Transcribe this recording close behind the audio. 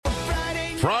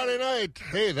Friday night.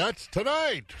 Hey, that's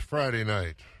tonight, Friday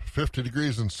night. 50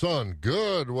 degrees and sun.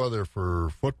 Good weather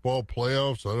for football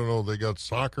playoffs. I don't know if they got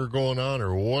soccer going on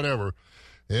or whatever.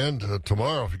 And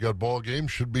tomorrow, if you got ball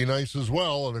games, should be nice as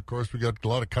well. And, of course, we got a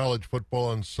lot of college football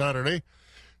on Saturday.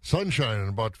 Sunshine and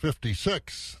about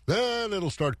 56. Then it'll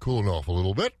start cooling off a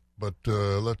little bit. But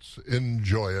let's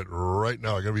enjoy it right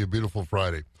now. It's going to be a beautiful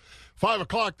Friday. 5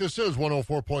 o'clock, this is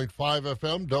 104.5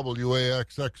 FM,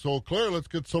 WAXX Eau Claire. Let's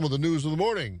get some of the news of the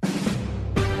morning.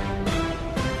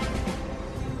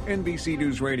 NBC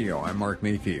News Radio, I'm Mark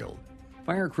Mayfield.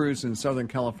 Fire crews in Southern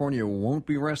California won't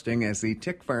be resting as the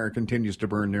tick fire continues to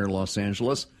burn near Los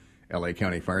Angeles. L.A.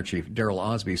 County Fire Chief Daryl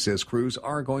Osby says crews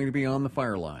are going to be on the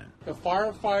fire line. The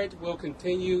firefight will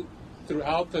continue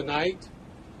throughout the night.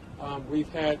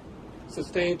 We've had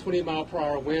sustained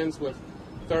 20-mile-per-hour winds with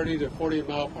 30 to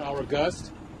 40-mile-per-hour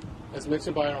gusts. As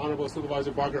mentioned by our Honorable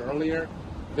Supervisor Barker earlier,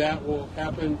 that will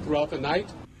happen throughout the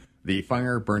night. The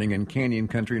fire burning in Canyon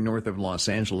Country north of Los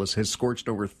Angeles has scorched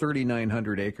over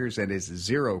 3,900 acres and is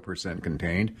 0%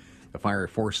 contained. The fire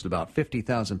forced about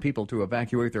 50,000 people to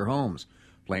evacuate their homes.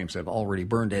 Flames have already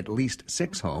burned at least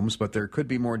 6 homes, but there could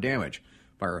be more damage.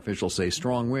 Fire officials say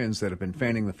strong winds that have been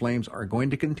fanning the flames are going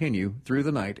to continue through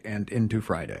the night and into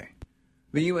Friday.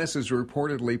 The U.S. is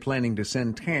reportedly planning to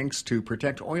send tanks to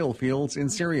protect oil fields in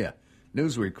Syria.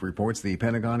 Newsweek reports the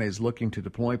Pentagon is looking to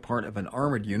deploy part of an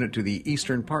armored unit to the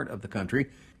eastern part of the country.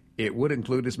 It would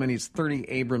include as many as 30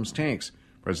 Abrams tanks.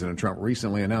 President Trump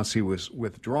recently announced he was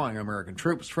withdrawing American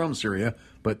troops from Syria,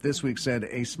 but this week said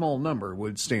a small number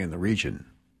would stay in the region.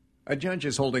 A judge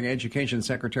is holding Education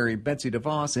Secretary Betsy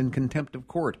DeVos in contempt of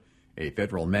court. A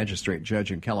federal magistrate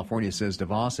judge in California says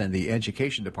DeVos and the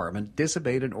Education Department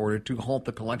disobeyed an order to halt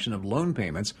the collection of loan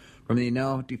payments from the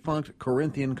now defunct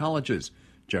Corinthian colleges.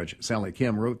 Judge Sally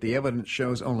Kim wrote the evidence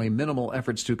shows only minimal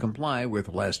efforts to comply with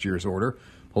last year's order.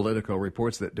 Politico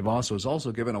reports that DeVos was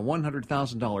also given a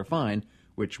 $100,000 fine,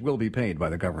 which will be paid by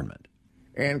the government.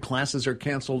 And classes are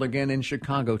canceled again in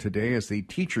Chicago today as the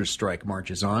teachers' strike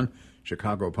marches on.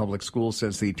 Chicago Public Schools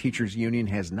says the teachers' union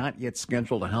has not yet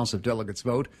scheduled a House of Delegates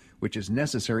vote, which is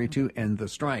necessary to end the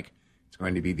strike. It's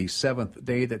going to be the 7th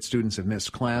day that students have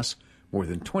missed class. More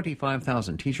than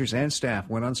 25,000 teachers and staff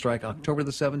went on strike October the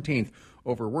 17th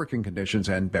over working conditions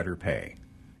and better pay.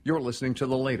 You're listening to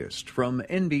the latest from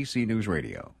NBC News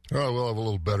Radio. Oh, we'll have a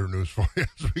little better news for you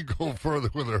as we go further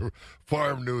with our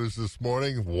farm news this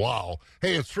morning. Wow.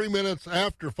 Hey, it's 3 minutes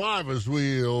after 5 as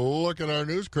we look at our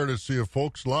news, courtesy of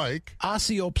folks like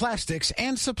Osseo Plastics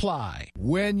and Supply.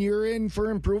 When you're in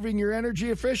for improving your energy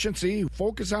efficiency,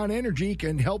 Focus on Energy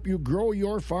can help you grow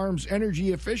your farm's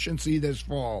energy efficiency this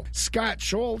fall. Scott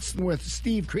Schultz with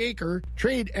Steve Kraker,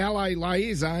 Trade Ally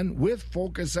Liaison with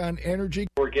Focus on Energy.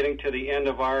 We're getting to the end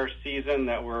of our season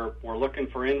that we're looking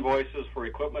for invoices for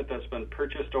equipment that's been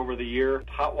purchased over the year.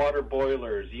 Hot water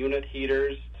boilers, unit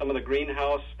heaters, some of the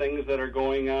greenhouse things that are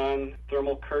going on,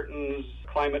 thermal curtains,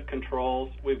 climate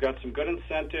controls. We've got some good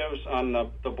incentives on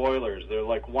the boilers. They're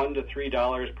like $1 to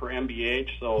 $3 per MBH.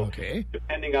 So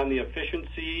depending on the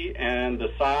efficiency and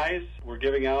the size, we're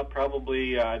giving out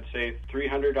probably, I'd say,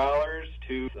 $300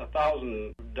 to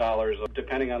 $1,000,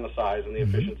 depending on the size and the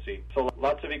efficiency. So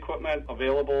lots of equipment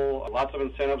available, lots of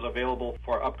incentives available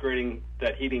for upgrading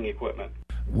that heating equipment.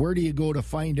 Where do you go to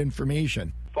find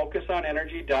information?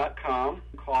 FocusOnEnergy.com.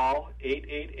 Call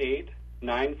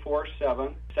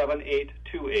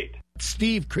 888-947-7828.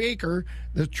 Steve Kraker,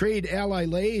 the Trade Ally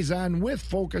Liaison with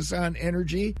Focus on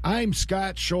Energy. I'm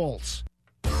Scott Schultz.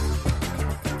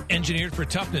 Engineered for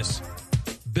toughness,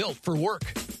 built for work.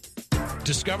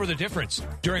 Discover the difference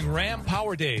during Ram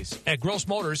Power Days at Gross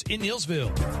Motors in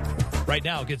Neillsville. Right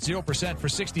now, get 0% for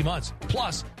 60 months,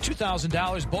 plus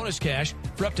 $2,000 bonus cash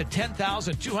for up to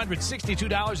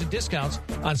 $10,262 in discounts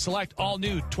on select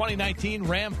all-new 2019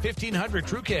 Ram 1500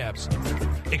 Crew Cabs.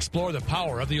 Explore the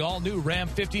power of the all-new Ram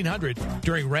 1500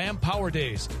 during Ram Power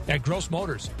Days at Gross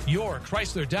Motors, your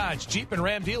Chrysler, Dodge, Jeep, and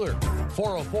Ram dealer.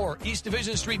 404 East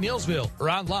Division Street, Neillsville, or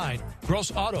online,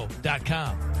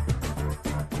 grossauto.com.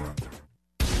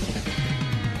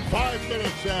 5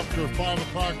 minutes after 5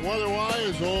 o'clock.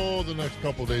 Weather-wise, the next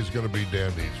couple of days are going to be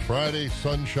dandies. Friday,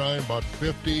 sunshine, about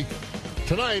 50.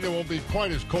 Tonight, it won't be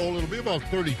quite as cold. It'll be about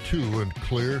 32 and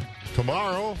clear.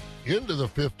 Tomorrow, into the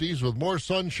 50s with more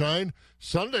sunshine.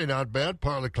 Sunday, not bad,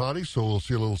 partly cloudy, so we'll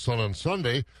see a little sun on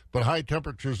Sunday, but high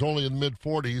temperatures only in the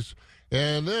mid-40s.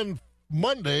 And then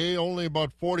Monday, only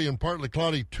about 40 and partly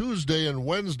cloudy. Tuesday and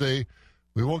Wednesday,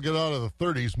 We won't get out of the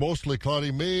 30s. Mostly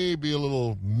cloudy, maybe a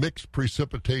little mixed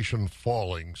precipitation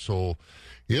falling. So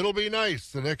it'll be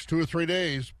nice the next 2 or 3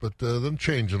 days, but then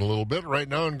changing a little bit. Right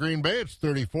now in Green Bay, it's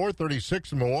 34,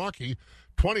 36 in Milwaukee,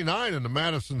 29 in the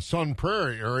Madison Sun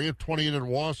Prairie area, 28 in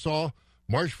Wausau,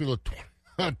 Marshfield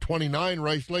at 29,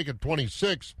 Rice Lake at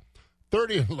 26,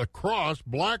 30 in La Crosse,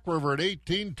 Black River at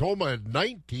 18, Toma at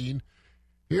 19.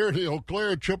 Here in the Eau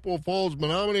Claire, Chippewa Falls,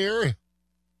 Menominee area.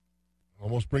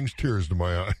 Almost brings tears to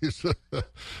my eyes.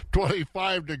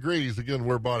 25 degrees. Again,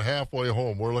 we're about halfway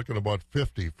home. We're looking about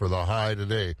 50 for the high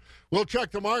today. We'll check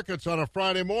the markets on a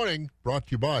Friday morning, brought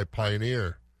to you by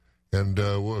Pioneer. And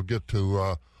we'll get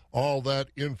to all that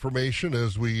information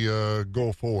as we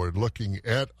go forward, looking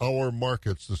at our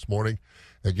markets this morning.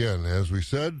 Again, as we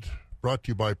said, brought to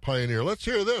you by Pioneer. Let's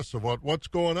hear this about what's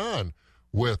going on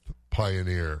with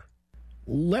Pioneer.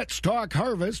 Let's talk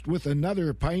harvest with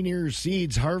another Pioneer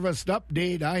Seeds Harvest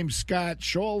Update. I'm Scott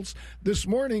Schultz. This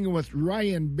morning with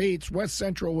Ryan Bates, West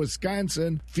Central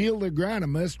Wisconsin, field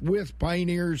agronomist with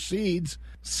Pioneer Seeds.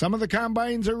 Some of the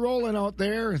combines are rolling out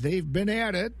there. They've been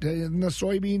at it, in the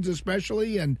soybeans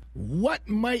especially. And what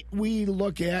might we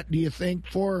look at, do you think,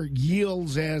 for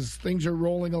yields as things are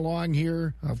rolling along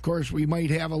here? Of course, we might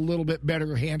have a little bit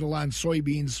better handle on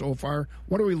soybeans so far.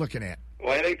 What are we looking at?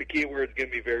 Well, I think the key word is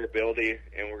going to be variability,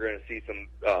 and we're going to see some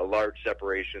large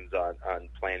separations on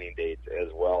planting dates as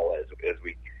well as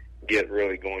we get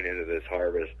really going into this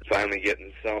harvest. Finally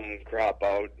getting some crop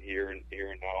out here and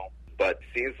now, but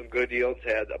seeing some good yields.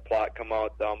 Had a plot come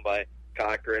out down by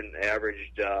Cochrane,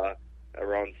 averaged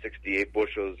around 68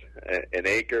 bushels an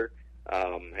acre.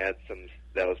 Had some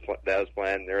that was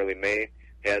planted in early May.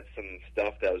 Had some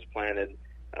stuff that was planted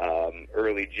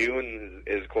early June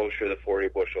is closer to the 40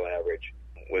 bushel average,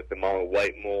 with the amount of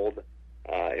white mold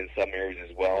in some areas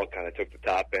as well. Kind of took the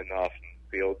top end off in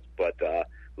the fields, but a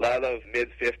lot of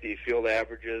mid-50 field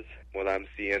averages, what I'm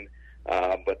seeing,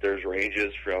 but there's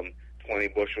ranges from 20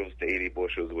 bushels to 80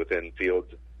 bushels within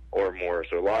fields or more.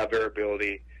 So a lot of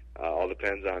variability. All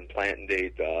depends on planting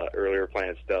date. Earlier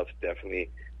planted stuff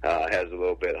definitely has a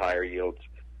little bit higher yields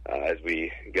as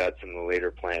we got some of the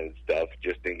later planted stuff.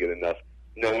 Just didn't get enough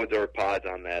nodes or pods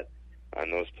on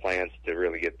those plants to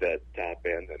really get that top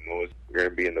end, and those are going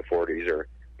to be in the 40s or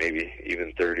maybe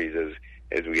even 30s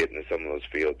as we get into some of those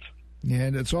fields.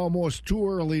 And it's almost too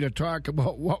early to talk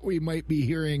about what we might be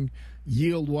hearing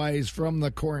yield-wise from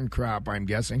the corn crop, I'm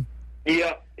guessing.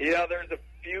 Yeah, there's a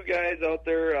few guys out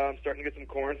there starting to get some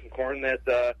corn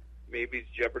that maybe is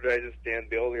jeopardizing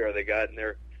standability, or they got in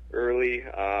there early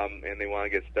and they want to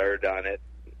get started on it.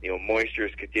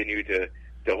 Moistures continue to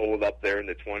hold up there in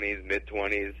the 20s,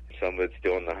 mid-20s. Some of it's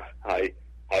still in the high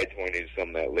 20s, some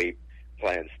of that late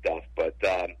plant stuff. But,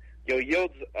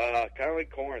 yields, kind of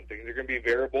like corn, things are going to be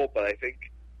variable, but I think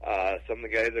some of the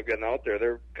guys that have gotten out there,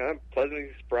 they're kind of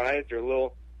pleasantly surprised. They're a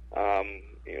little,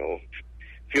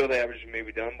 field average may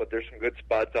be done, but there's some good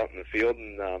spots out in the field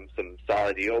and some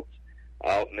solid yields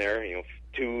out in there,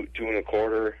 2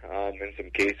 1/4 in some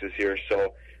cases here.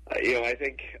 So, I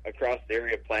think across the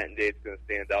area, planting date is going to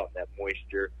stand out, and that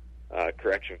moisture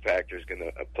correction factor is going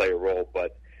to play a role.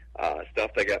 But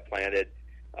stuff that got planted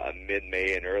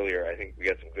mid-May and earlier, I think we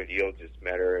got some good yields. It's a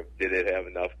matter of did it have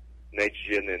enough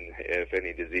nitrogen, and if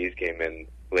any disease came in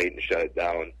late and shut it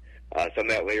down. Some of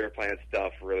that later plant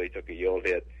stuff really took a yield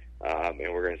hit, and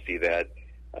we're going to see that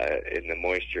in the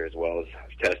moisture as well as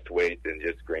test weight and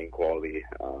just grain quality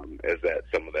as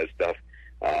some of that stuff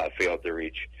failed to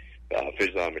reach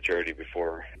physical maturity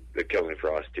before the killing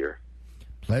frost here.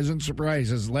 Pleasant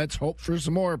surprises. Let's hope for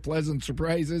some more pleasant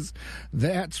surprises.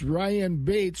 That's Ryan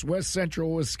Bates, West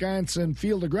Central Wisconsin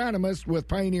field agronomist with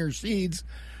Pioneer Seeds.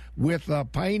 With a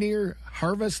Pioneer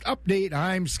Harvest Update,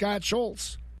 I'm Scott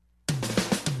Schultz. So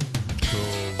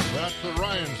that's the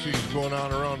Ryan Seeds going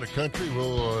on around the country.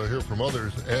 We'll hear from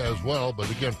others as well. But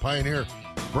again, Pioneer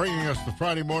bringing us the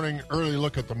Friday morning early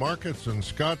look at the markets. And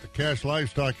Scott, the cash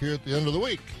livestock here at the end of the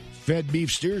week. Fed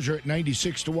beef steers are at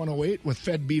 96 to 108, with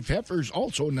fed beef heifers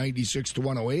also 96 to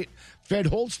 108. Fed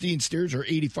Holstein steers are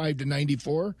 85 to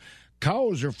 94.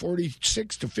 Cows are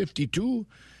 46 to 52.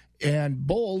 And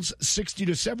bulls 60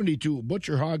 to 72.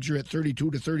 Butcher hogs are at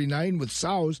 32 to 39, with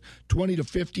sows 20 to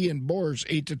 50 and boars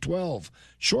 8 to 12.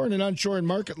 Shorn and unshorn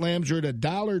market lambs are at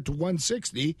 $1 to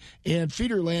 $1.60, and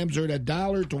feeder lambs are at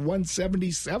 $1 to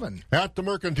 $1.77. At the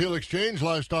Mercantile Exchange,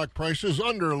 livestock prices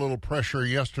under a little pressure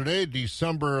yesterday.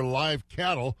 December live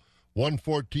cattle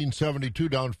 114.72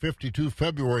 down 52.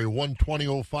 February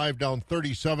 120.05 down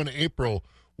 37. April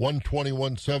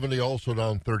 121.70, also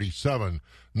down 37.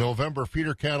 November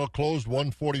feeder cattle closed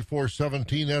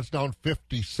 144.17. That's down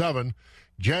 57.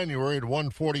 January at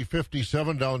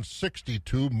 140.57, down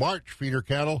 62. March feeder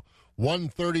cattle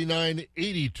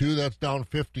 139.82, that's down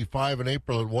 55. In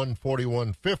April at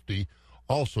 141.50,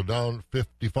 also down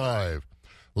 55.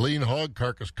 Lean hog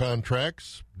carcass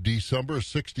contracts, December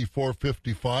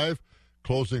 64.55,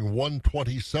 closing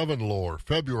 127 lower.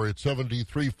 February at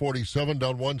 73.47,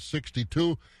 down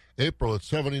 162. April at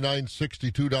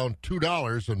 79.62, down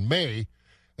 $2. And May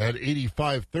at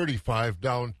 85.35,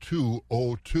 down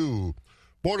 202.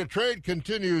 Board of Trade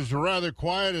continues rather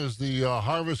quiet as the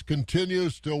harvest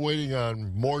continues. Still waiting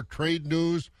on more trade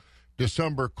news.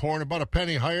 December corn about a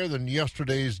penny higher than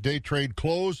yesterday's day trade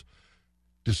close.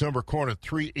 December corn at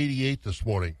 $3.88 this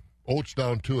morning. Oats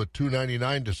down 2 at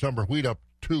 $2.99. December wheat up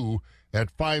 2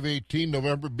 at $5.18.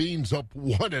 November beans up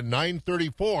 1 at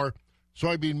 $9.34.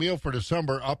 Soybean meal for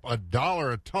December up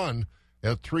 $1 a ton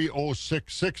at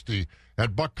 $3.0660.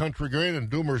 At Buck Country Grain and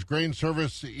Doomer's Grain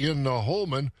Service in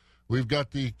Holman, we've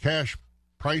got the cash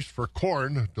price for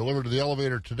corn delivered to the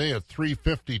elevator today at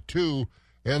 $3.52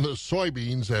 and the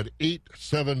soybeans at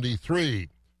 $8.73.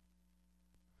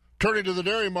 Turning to the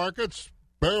dairy markets,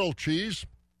 barrel cheese,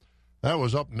 that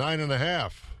was up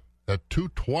 9.5 at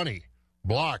 $2.20.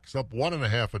 Blocks up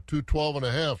 1.5 at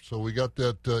 $2.12.5. So we got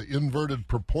that inverted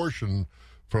proportion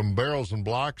from barrels and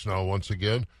blocks now once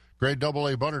again. Grade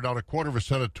AA butter down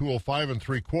 0.25% at $2.05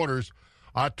 3/4.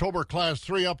 October Class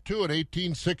 3 up 2 at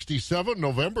 $18.67.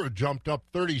 November jumped up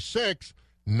 36,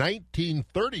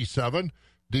 $19.37.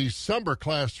 December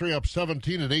Class 3 up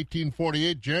 17 at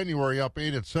 $18.48. January up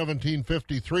 8 at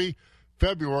 $17.53.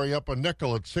 February up a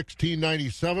nickel at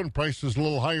 $16.97. Prices a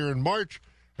little higher in March,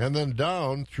 and then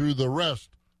down through the rest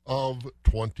of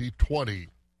 2020.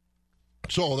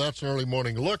 So that's an early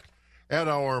morning look at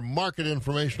our market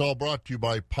information, all brought to you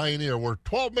by Pioneer. We're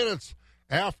 12 minutes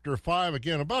after 5,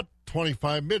 again, about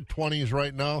 25, mid-20s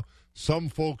right now. Some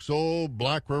folks,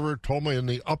 Black River, Toma in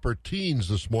the upper teens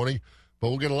this morning, but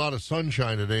we'll get a lot of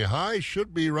sunshine today. High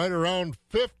should be right around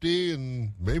 50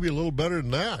 and maybe a little better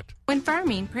than that. When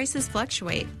farming, prices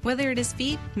fluctuate, whether it is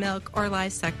feed, milk, or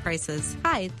livestock prices.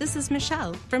 Hi, this is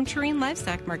Michelle from Tureen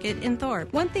Livestock Market in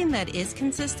Thorpe. One thing that is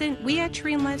consistent, we at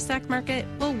Tureen Livestock Market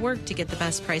will work to get the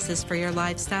best prices for your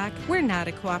livestock. We're not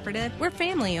a cooperative. We're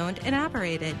family-owned and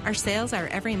operated. Our sales are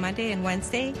every Monday and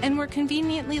Wednesday, and we're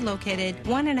conveniently located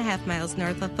 1.5 miles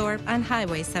north of Thorpe on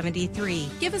Highway 73.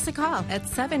 Give us a call at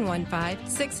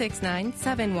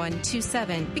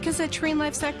 715-669-7127 because at Tureen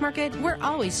Livestock Market, we're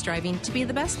always striving to be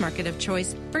the best market of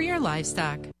choice for your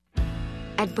livestock.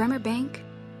 At Bremer Bank,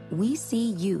 we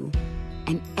see you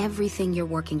and everything you're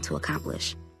working to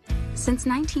accomplish. Since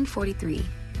 1943,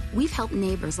 we've helped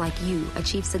neighbors like you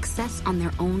achieve success on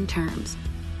their own terms,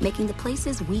 making the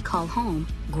places we call home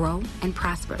grow and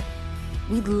prosper.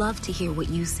 We'd love to hear what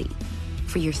you see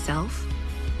for yourself,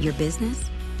 your business,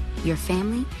 your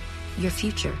family, your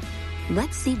future.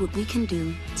 Let's see what we can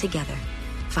do together.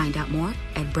 Find out more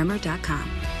at Bremer.com.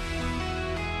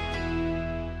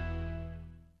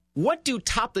 What do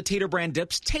Top the Tater brand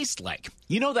dips taste like?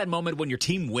 You know that moment when your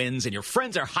team wins and your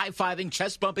friends are high-fiving,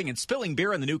 chest-bumping, and spilling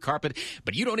beer on the new carpet,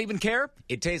 but you don't even care?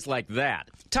 It tastes like that.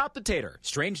 Top the Tater.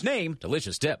 Strange name,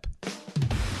 delicious dip.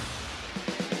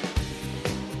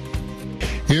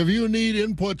 If you need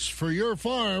inputs for your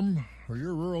farm or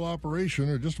your rural operation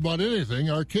or just about anything,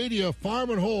 Arcadia Farm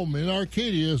and Home in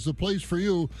Arcadia is the place for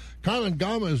you. Colin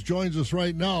Gomez joins us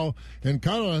right now. And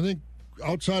Colin, I think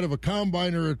outside of a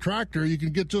combine or a tractor, you can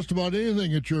get just about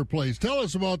anything at your place. Tell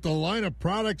us about the line of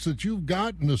products that you've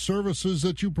got and the services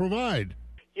that you provide.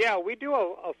 Yeah, we do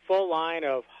a full line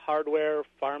of hardware,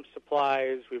 farm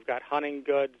supplies. We've got hunting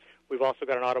goods. We've also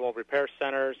got an automobile repair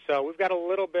center. So we've got a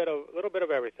little bit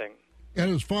of everything. And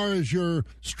as far as your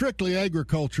strictly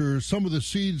agriculture, some of the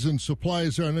seeds and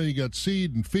supplies there, I know you got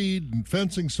seed and feed and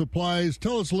fencing supplies.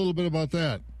 Tell us a little bit about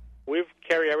that. We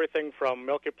carry everything from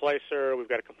milk replacer. We've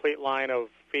got a complete line of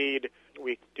feed.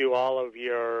 We do all of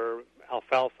your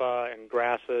alfalfa and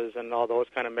grasses and all those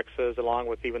kind of mixes, along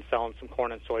with even selling some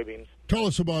corn and soybeans. Tell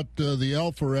us about the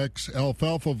Alpha-Rex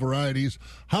alfalfa varieties.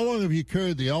 How long have you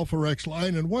carried the Alpha-Rex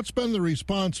line, and what's been the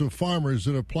response of farmers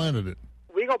that have planted it?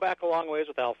 We go back a long ways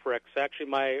with Alpha-Rex. Actually,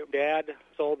 my dad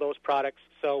sold those products,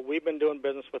 so we've been doing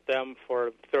business with them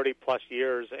for 30-plus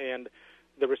years, and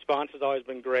the response has always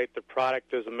been great. The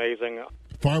product is amazing.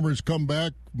 Farmers come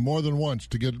back more than once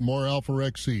to get more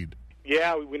Alpha-Rex seed.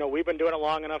 Yeah, we've been doing it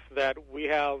long enough that we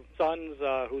have sons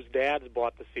whose dads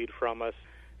bought the seed from us,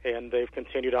 and they've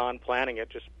continued on planting it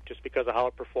just because of how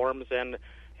it performs and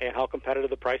how competitive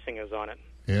the pricing is on it.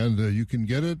 And you can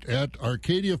get it at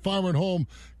Arcadia Farm and Home.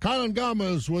 Colin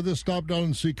Gomez with us. Stop down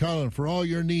and see Colin for all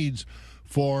your needs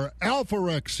for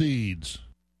Alpha-Rex seeds.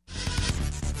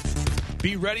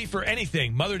 Be ready for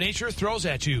anything Mother Nature throws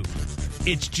at you.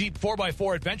 It's Jeep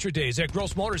 4x4 Adventure Days at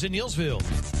Gross Motors in Neillsville.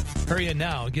 Hurry in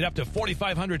now and get up to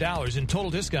 $4,500 in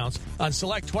total discounts on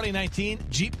select 2019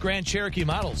 Jeep Grand Cherokee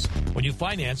models when you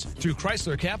finance through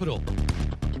Chrysler Capital.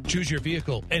 Choose your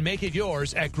vehicle and make it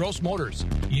yours at Gross Motors,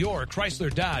 your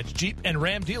Chrysler, Dodge, Jeep, and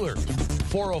Ram dealer.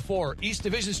 404 East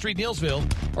Division Street,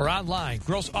 Neillsville, or online,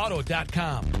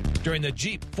 grossauto.com during the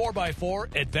Jeep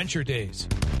 4x4 Adventure Days.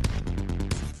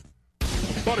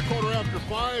 About a quarter after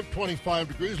 5, 25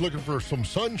 degrees, looking for some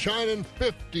sunshine and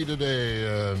 50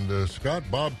 today. And Scott,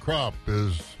 Bob Kropp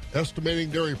is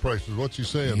estimating dairy prices. What's he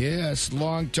saying? Yes,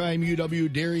 longtime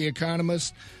UW dairy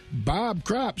economist Bob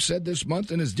Kropp said this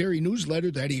month in his dairy newsletter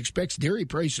that he expects dairy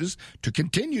prices to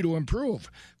continue to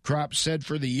improve. Kropp said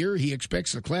for the year he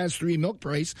expects the Class 3 milk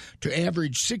price to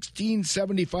average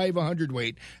 $16.75 a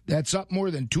hundredweight. That's up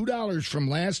more than $2 from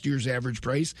last year's average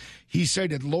price. He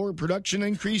cited lower production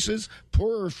increases,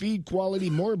 poorer feed quality,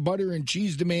 more butter and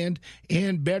cheese demand,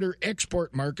 and better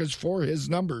export markets for his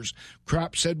numbers.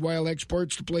 Kropp said while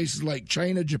exports to places like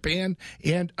China, Japan,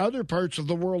 and other parts of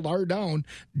the world are down,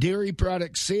 dairy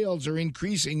product sales are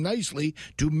increasing nicely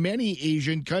to many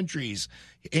Asian countries.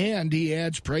 And he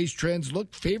adds price trends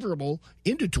look favorable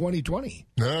into 2020.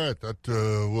 All right, that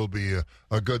will be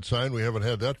a good sign. We haven't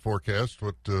had that forecast.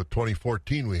 With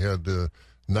 2014, we had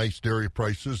nice dairy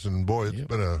prices, and boy, it's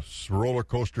been a roller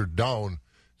coaster down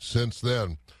since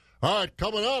then. All right,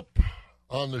 coming up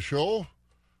on the show,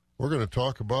 we're going to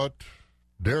talk about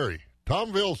dairy.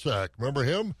 Tom Vilsack, remember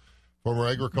him? Former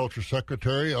Agriculture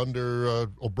Secretary under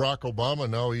Barack Obama.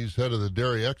 Now he's head of the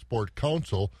Dairy Export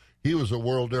Council. He was at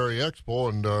World Dairy Expo,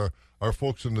 and our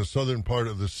folks in the southern part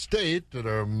of the state at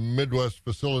our Midwest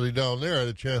facility down there had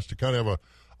a chance to kind of have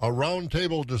a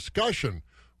roundtable discussion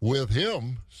with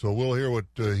him. So we'll hear what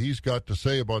he's got to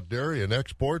say about dairy and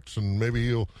exports, and maybe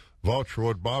he'll vouch for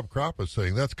what Bob Kropp is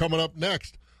saying. That's coming up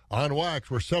next on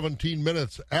Wax. We're 17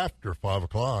 minutes after 5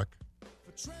 o'clock.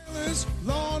 Trailers,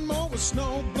 lawnmowers,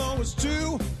 snow blowers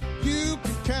too. You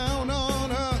can count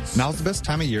on us. Now's the best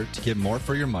time of year to get more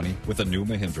for your money with a new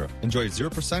Mahindra. Enjoy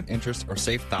 0% interest or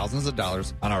save thousands of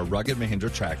dollars on our rugged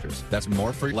Mahindra tractors. That's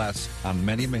more for less on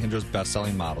many of Mahindra's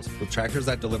best-selling models, with tractors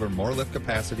that deliver more lift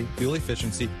capacity, fuel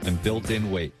efficiency, and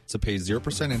built-in weight. So pay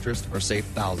 0% interest or save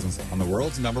thousands on the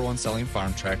world's #1 selling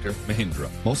farm tractor,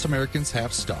 Mahindra. Most Americans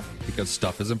have stuff because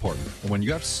stuff is important. And when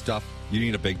you have stuff, you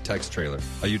need a Big Tex trailer.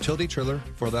 A utility trailer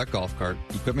for that golf cart,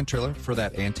 equipment trailer for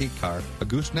that antique car, a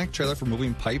gooseneck trailer for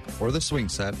moving pipe or the swing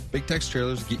set. Big Tex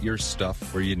trailers get your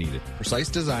stuff where you need it. Precise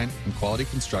design and quality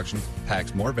construction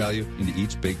packs more value into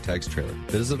each Big Tex trailer.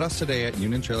 Visit us today at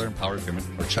Union Trailer and Power Equipment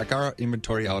or check our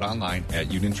inventory out online at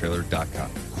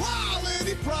uniontrailer.com.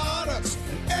 Quality products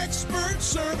and expert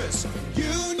service.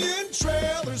 Union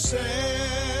Trailer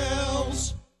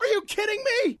Sales. Are you kidding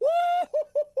me?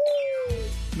 Woo-hoo-hoo-hoo.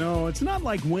 No, it's not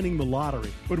like winning the lottery.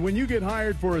 But when you get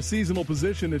hired for a seasonal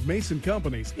position at Mason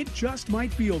Companies, it just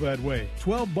might feel that way.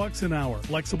 $12 an hour,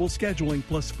 flexible scheduling,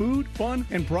 plus food, fun,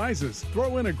 and prizes.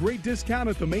 Throw in a great discount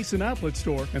at the Mason Outlet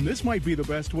Store, and this might be the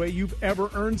best way you've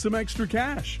ever earned some extra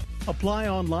cash. Apply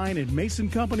online at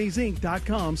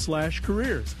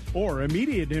MasonCompaniesInc.com/careers or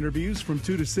immediate interviews from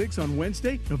 2 to 6 on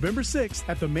Wednesday, November 6th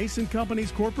at the Mason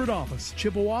Companies corporate office,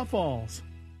 Chippewa Falls.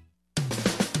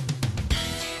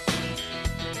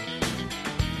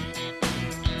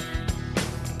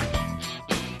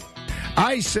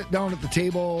 I sit down at the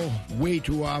table way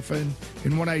too often,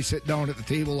 and when I sit down at the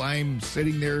table, I'm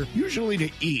sitting there usually to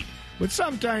eat. But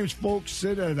sometimes folks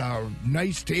sit at a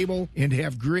nice table and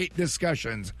have great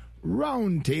discussions.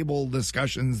 Round table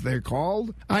discussions, they're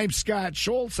called. I'm Scott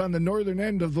Schultz on the northern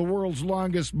end of the world's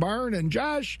longest barn, and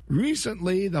Josh,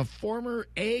 recently the former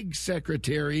Ag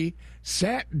Secretary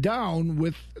sat down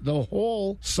with the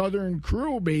whole Southern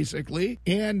crew, basically,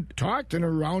 and talked in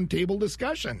a round table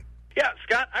discussion. Yeah,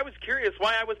 Scott, I was curious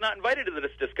why I was not invited to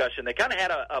this discussion. They kind of had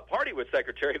a party with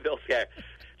Secretary Vilsack.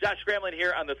 Josh Scramlin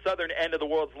here on the southern end of the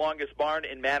world's longest barn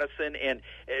in Madison. And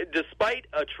despite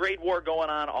a trade war going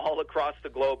on all across the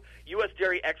globe, U.S.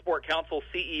 Dairy Export Council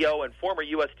CEO and former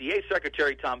USDA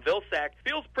Secretary Tom Vilsack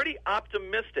feels pretty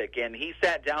optimistic. And he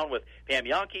sat down with Pam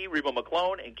Jahnke, Reba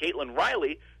McClone, and Caitlin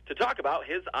Riley to talk about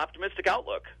his optimistic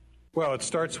outlook. Well, it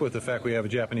starts with the fact we have a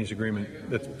Japanese agreement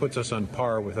that puts us on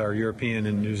par with our European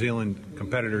and New Zealand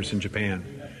competitors in Japan.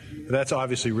 That's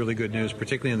obviously really good news,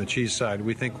 particularly on the cheese side.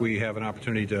 We think we have an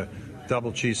opportunity to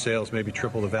double cheese sales, maybe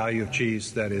triple the value of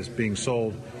cheese that is being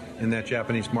sold in that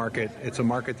Japanese market. It's a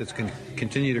market that's going to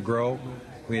continue to grow.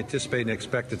 We anticipate and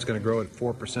expect it's going to grow at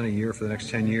 4% a year for the next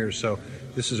 10 years. So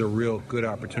this is a real good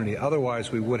opportunity.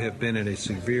 Otherwise, we would have been in a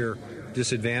severe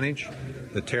disadvantage.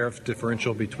 The tariff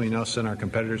differential between us and our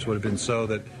competitors would have been so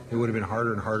that it would have been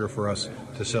harder and harder for us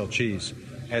to sell cheese.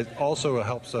 It also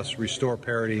helps us restore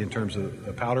parity in terms of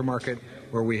the powder market,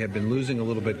 where we have been losing a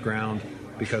little bit ground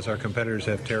because our competitors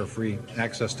have tariff-free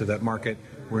access to that market.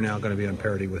 We're now going to be on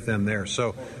parity with them there.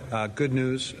 So good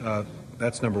news.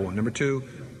 That's number one. Number two,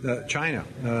 China.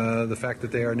 The fact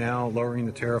that they are now lowering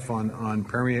the tariff on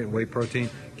permeate whey protein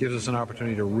gives us an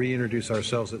opportunity to reintroduce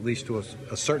ourselves at least to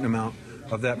a certain amount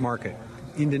of that market.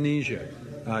 Indonesia.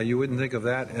 You wouldn't think of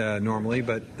that normally,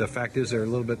 but the fact is they're a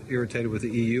little bit irritated with the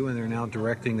EU, and they're now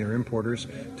directing their importers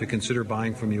to consider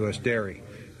buying from U.S. dairy.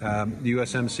 The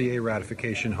USMCA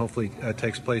ratification hopefully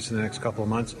takes place in the next couple of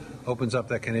months, opens up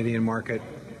that Canadian market,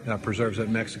 preserves that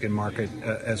Mexican market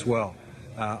as well.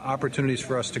 Opportunities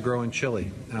for us to grow in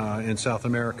Chile, in South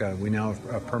America. We now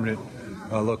have a permanent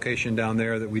location down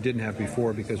there that we didn't have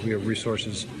before because we have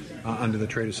resources under the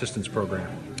Trade Assistance Program.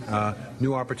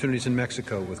 New opportunities in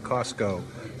Mexico with Costco,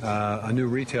 a new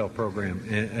retail program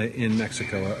in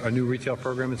Mexico, a new retail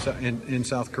program in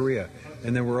South Korea,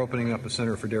 and then we're opening up a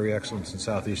Center for Dairy Excellence in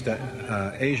Southeast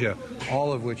Asia,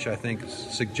 all of which I think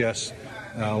suggests,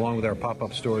 along with our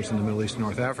pop-up stores in the Middle East and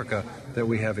North Africa, that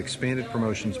we have expanded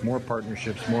promotions, more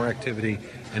partnerships, more activity,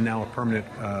 and now a permanent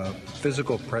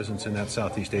physical presence in that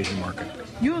Southeast Asian market.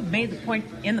 You have made the point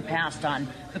in the past on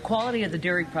the quality of the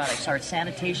dairy products, our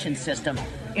sanitation system.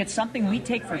 It's something we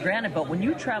take for granted, but when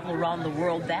you travel around the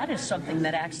world, that is something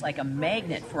that acts like a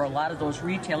magnet for a lot of those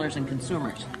retailers and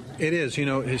consumers. It is. You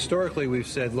know, historically we've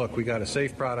said, look, we got a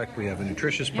safe product, we have a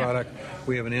nutritious product,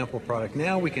 we have an ample product.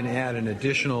 Now we can add an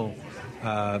additional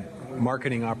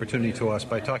marketing opportunity to us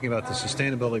by talking about the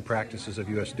sustainability practices of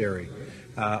U.S. dairy.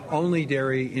 Only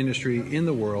dairy industry in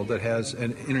the world that has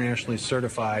an internationally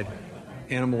certified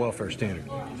animal welfare standard.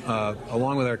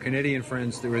 Along with our Canadian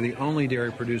friends, they were the only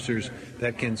dairy producers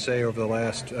that can say over the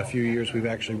last few years we've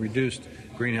actually reduced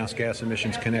greenhouse gas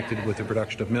emissions connected with the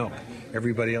production of milk.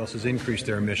 Everybody else has increased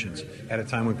their emissions at a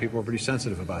time when people are pretty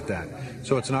sensitive about that.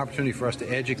 So it's an opportunity for us to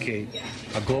educate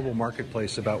a global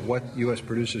marketplace about what U.S.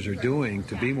 producers are doing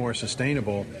to be more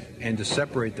sustainable and to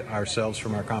separate ourselves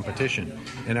from our competition.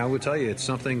 And I would tell you, it's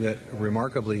something that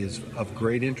remarkably is of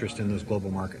great interest in those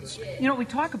global markets. You know, we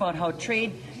talk about how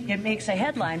trade, it makes a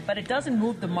headline, but it doesn't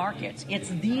move the markets. It's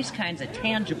these kinds of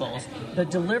tangibles, the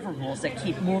deliverables, that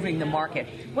keep moving the market.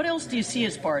 What else do you see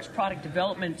as far as product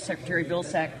development, Secretary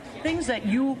Vilsack, things that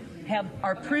you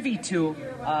are privy to,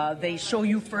 they show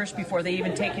you first before they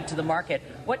even take it to the market?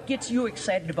 What gets you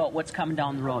excited about what's coming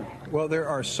down the road? Well, there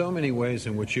are so many ways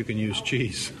in which you can use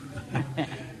cheese.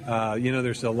 You know,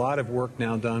 there's a lot of work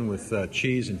now done with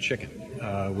cheese and chicken,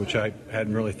 which I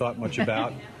hadn't really thought much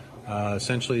about.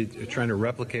 Essentially trying to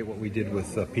replicate what we did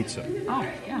with pizza. Oh,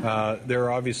 yeah. There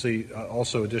are obviously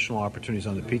also additional opportunities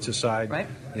on the pizza side. Right.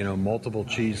 You know, multiple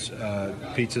cheese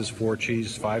pizzas, 4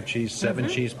 cheese, 5 cheese, 7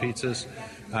 cheese pizzas.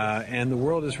 And the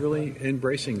world is really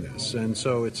embracing this. And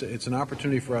so it's an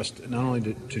opportunity for us to not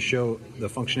only to show the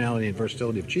functionality and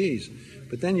versatility of cheese,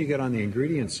 but then you get on the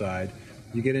ingredient side,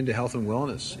 you get into health and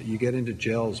wellness. You get into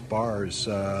gels, bars,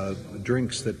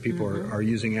 drinks that people are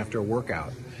using after a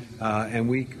workout. And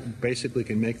we basically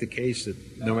can make the case that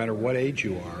no matter what age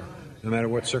you are, no matter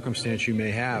what circumstance you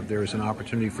may have, there is an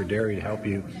opportunity for dairy to help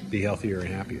you be healthier and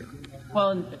happier.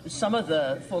 Well, some of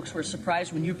the folks were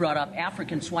surprised when you brought up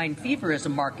African swine fever as a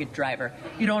market driver.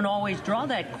 You don't always draw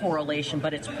that correlation,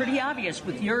 but it's pretty obvious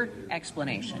with your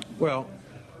explanation. Well,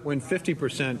 when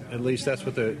 50%, at least that's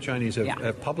what the Chinese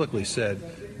have publicly said,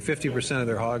 50% of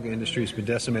their hog industry has been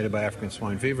decimated by African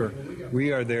swine fever,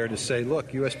 we are there to say,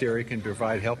 look, U.S. dairy can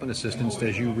provide help and assistance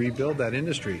as you rebuild that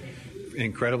industry.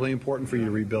 Incredibly important for you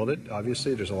to rebuild it.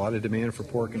 Obviously, there's a lot of demand for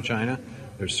pork in China.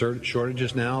 There's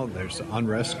shortages now. There's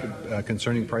unrest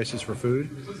concerning prices for food.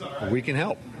 We can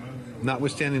help.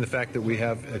 Notwithstanding the fact that we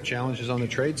have challenges on the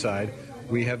trade side,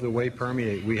 we have the whey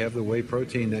permeate. We have the whey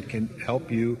protein that can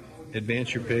help you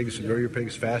advance your pigs, grow your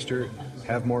pigs faster,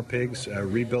 have more pigs,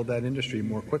 rebuild that industry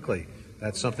more quickly.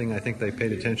 That's something I think they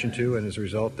paid attention to, and as a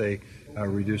result, they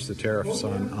reduced the tariffs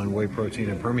on whey protein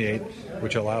and permeate,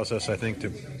 which allows us, I think, to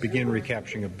begin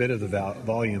recapturing a bit of the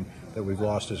volume that we've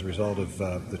lost as a result of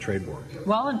the trade war.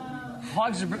 Well, and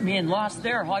hogs are being lost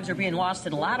there. Hogs are being lost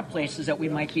in a lot of places that we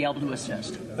might be able to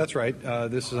assist. That's right.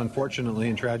 This is unfortunately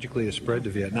and tragically a spread to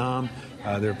Vietnam.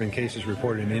 There have been cases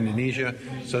reported in Indonesia.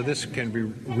 So this can be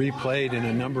replayed in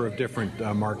a number of different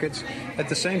markets. At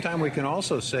the same time, we can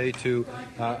also say to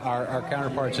our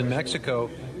counterparts in Mexico,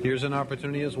 here's an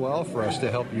opportunity as well for us to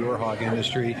help your hog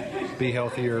industry be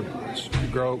healthier,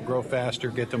 grow faster,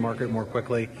 get to market more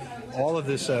quickly. All of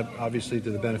this, obviously, to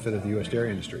the benefit of the U.S.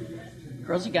 dairy industry.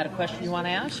 Girls, you got a question you want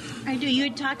to ask? I do. You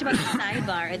had talked about the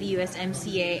sidebar of the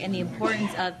USMCA and the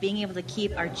importance of being able to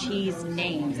keep our cheese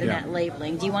names and that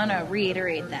labeling. Do you want to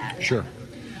reiterate that? Sure.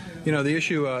 You know, the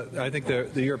issue, I think the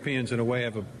Europeans, in a way,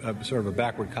 have a sort of a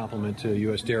backward compliment to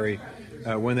U.S. dairy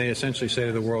when they essentially say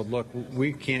to the world, look,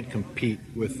 we can't compete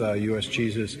with U.S.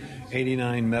 cheeses.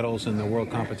 89 medals in the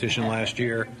world competition last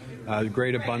year,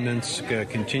 great abundance,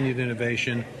 continued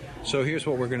innovation. So here's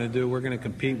what we're going to do. We're going to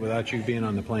compete without you being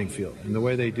on the playing field. And the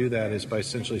way they do that is by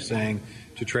essentially saying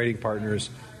to trading partners,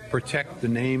 protect the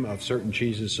name of certain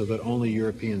cheeses so that only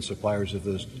European suppliers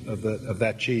of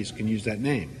that cheese can use that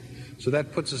name. So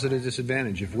that puts us at a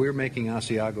disadvantage. If we're making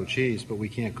Asiago cheese, but we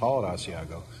can't call it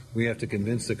Asiago, we have to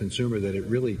convince the consumer that it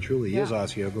really, truly is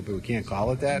Asiago, but we can't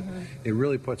call it that. It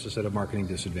really puts us at a marketing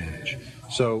disadvantage.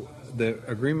 So the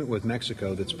agreement with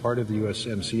Mexico that's part of the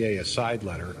USMCA, a side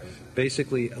letter,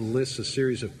 basically lists a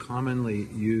series of commonly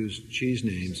used cheese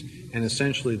names and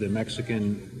essentially the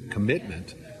Mexican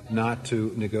commitment not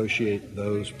to negotiate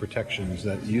those protections,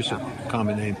 that use of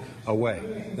common name,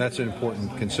 away. That's an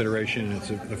important consideration, and it's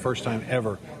the first time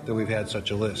ever that we've had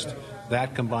such a list.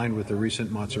 That, combined with the recent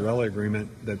mozzarella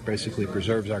agreement that basically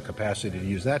preserves our capacity to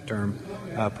use that term,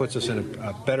 puts us in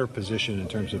a better position in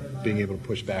terms of being able to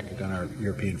push back on our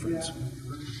European friends.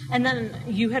 And then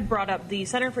you had brought up the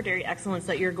Center for Dairy Excellence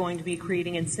that you're going to be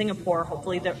creating in Singapore,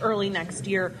 hopefully early next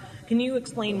year. Can you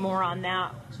explain more on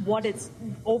that, what its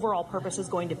overall purpose is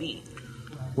going to be?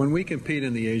 When we compete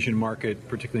in the Asian market,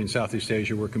 particularly in Southeast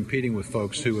Asia, we're competing with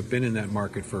folks who have been in that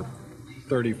market for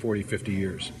 30, 40, 50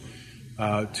 years.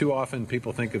 Too often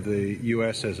people think of the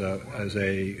U.S. as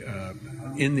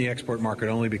in the export market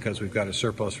only because we've got a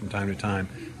surplus from time to time.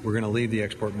 We're going to leave the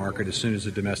export market as soon as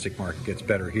the domestic market gets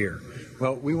better here.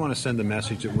 Well, we want to send the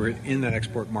message that we're in that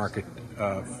export market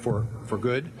for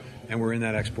good, and we're in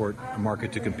that export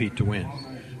market to compete to win.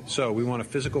 So we want a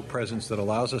physical presence that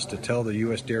allows us to tell the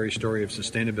U.S. dairy story of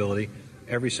sustainability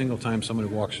every single time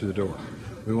someone walks through the door.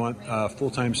 We want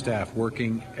full-time staff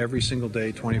working every single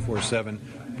day, 24/7,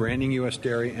 branding U.S.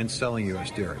 dairy and selling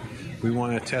U.S. dairy. We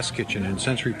want a test kitchen and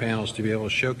sensory panels to be able to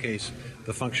showcase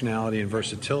the functionality and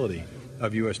versatility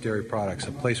of U.S. dairy products,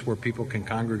 a place where people can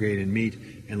congregate and meet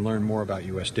and learn more about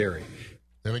U.S. dairy.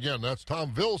 And again, that's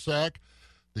Tom Vilsack,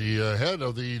 the head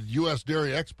of the U.S.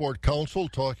 Dairy Export Council,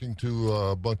 talking to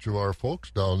a bunch of our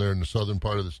folks down there in the southern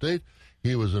part of the state.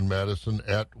 He was in Madison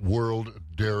at World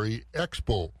Dairy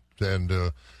Expo.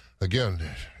 And again,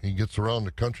 he gets around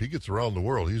the country, he gets around the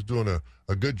world. He's doing a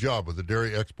good job with the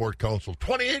Dairy Export Council.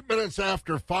 28 minutes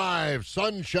after 5,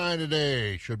 sunshine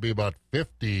today, should be about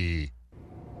 50.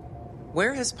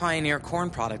 Where has Pioneer Corn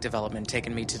Product Development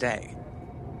taken me today?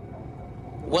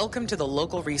 Welcome to the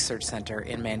local research center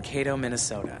in Mankato,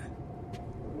 Minnesota.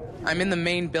 I'm in the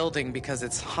main building because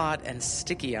it's hot and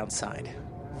sticky outside,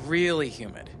 really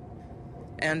humid.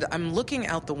 And I'm looking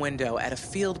out the window at a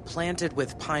field planted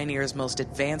with Pioneer's most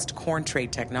advanced corn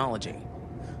trait technology,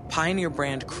 Pioneer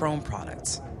brand Qrome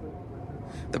products.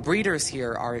 The breeders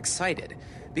here are excited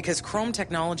because Qrome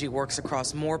technology works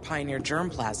across more Pioneer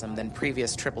germplasm than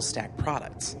previous triple stack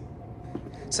products.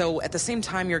 So at the same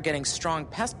time you're getting strong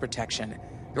pest protection,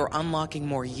 you're unlocking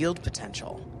more yield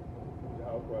potential.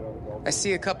 I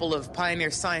see a couple of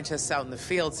Pioneer scientists out in the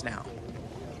fields now.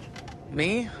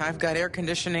 Me, I've got air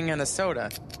conditioning and a soda,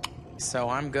 so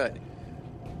I'm good.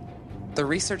 The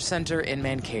Research Center in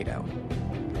Mankato,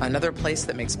 another place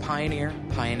that makes Pioneer,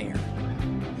 Pioneer.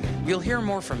 You'll hear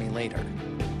more from me later.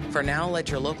 For now,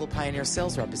 let your local Pioneer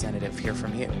sales representative hear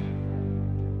from you.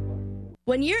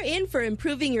 When you're in for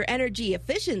improving your energy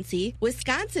efficiency,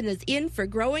 Wisconsin is in for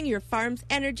growing your farm's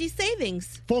energy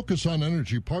savings. Focus on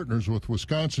Energy partners with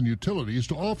Wisconsin Utilities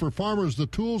to offer farmers the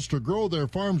tools to grow their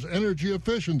farm's energy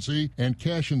efficiency and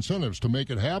cash incentives to make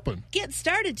it happen. Get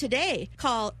started today.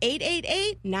 Call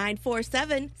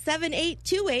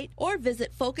 888-947-7828 or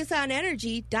visit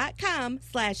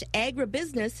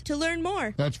focusonenergy.com/agribusiness to learn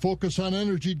more. That's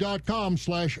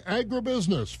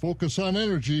focusonenergy.com/agribusiness. Focus on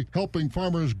Energy, helping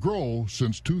farmers grow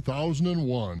since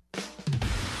 2001.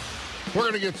 We're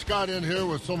going to get Scott in here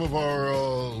with some of our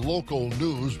local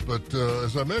news, but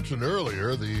as I mentioned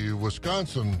earlier, the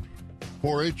Wisconsin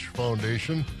 4-H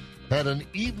Foundation had an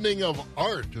evening of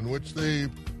art in which they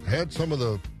had some of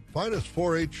the finest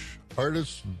 4-H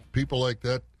artists and people like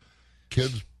that,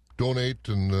 kids donate,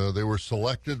 and they were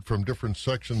selected from different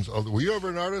sections of the... Were you ever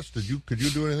an artist? Could you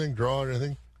do anything, draw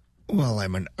anything? Well,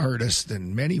 I'm an artist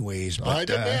in many ways, but I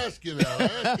didn't ask you that. I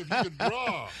asked if you could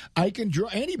draw. I can draw.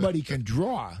 Anybody can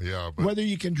draw. Yeah, but whether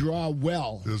you can draw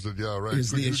well is it? Yeah, right.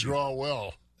 Is Could the you issue. Draw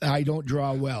well? I don't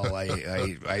draw well.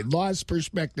 I lost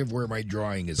perspective where my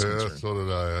drawing is concerned. So did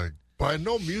I. by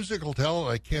no musical talent.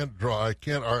 I can't draw.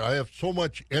 I have so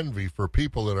much envy for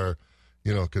people that are,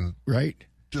 can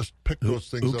just pick those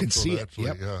things who up can so see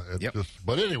naturally. it. Yep. Yeah,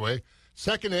 but anyway,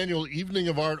 second annual Evening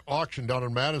of Art auction down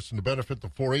in Madison to benefit the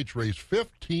 4-H raised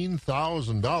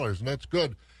 $15,000, and that's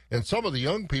good. And some of the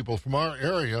young people from our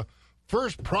area,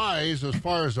 first prize as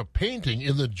far as a painting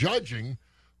in the judging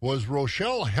was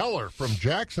Rochelle Heller from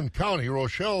Jackson County.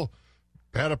 Rochelle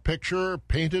had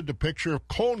painted a picture of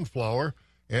coneflower,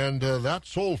 and that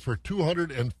sold for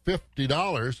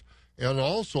 $250. And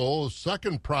also,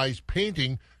 second prize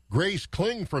painting, Grace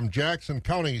Kling from Jackson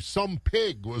County, Some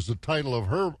Pig was the title of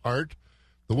her art.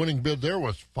 The winning bid there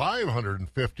was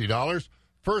 $550.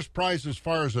 First prize as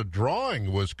far as a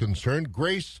drawing was concerned,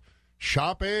 Grace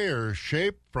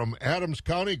Shape from Adams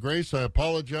County. Grace, I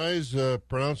apologize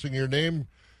pronouncing your name.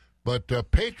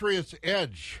 But Patriots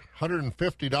Edge,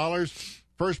 $150.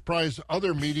 First prize,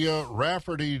 other media,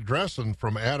 Rafferty Dressen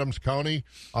from Adams County.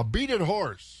 A Beaded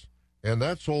Horse, and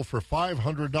that sold for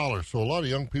 $500. So a lot of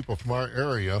young people from our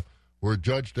area were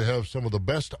judged to have some of the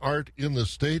best art in the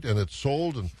state, and it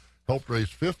sold and helped raise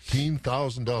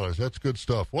 $15,000. That's good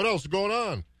stuff. What else is going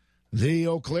on? The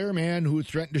Eau Claire man who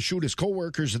threatened to shoot his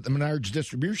co-workers at the Menards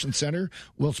Distribution Center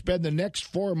will spend the next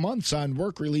 4 months on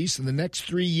work release and the next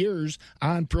 3 years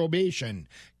on probation.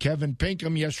 Kevin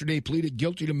Pinkham yesterday pleaded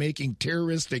guilty to making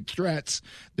terroristic threats.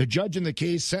 The judge in the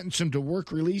case sentenced him to work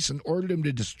release and ordered him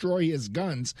to destroy his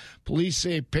guns. Police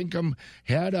say Pinkham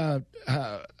had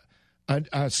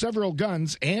several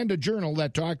guns and a journal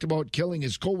that talked about killing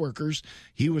his co-workers.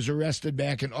 He was arrested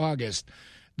back in August.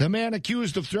 The man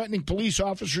accused of threatening police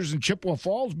officers in Chippewa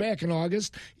Falls back in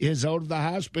August is out of the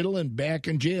hospital and back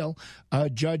in jail. A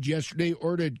judge yesterday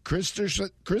ordered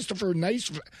Christopher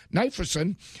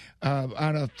Kniferson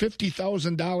on a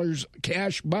 $50,000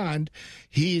 cash bond.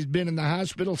 He's been in the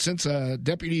hospital since a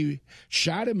deputy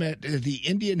shot him at the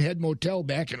Indian Head Motel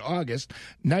back in August.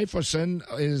 Kniferson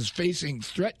is facing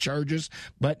threat charges,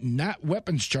 but not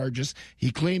weapons charges. He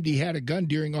claimed he had a gun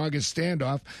during August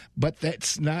standoff, but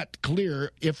that's not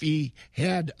clear if he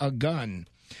had a gun.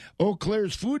 Eau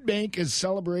Claire's food bank is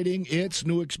celebrating its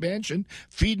new expansion.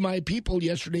 Feed My People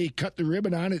yesterday cut the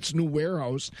ribbon on its new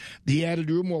warehouse. The added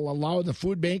room will allow the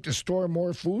food bank to store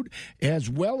more food as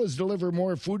well as deliver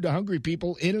more food to hungry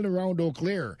people in and around Eau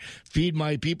Claire. Feed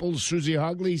My People, Susie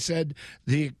Hogley, said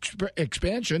the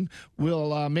expansion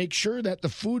will make sure that the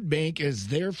food bank is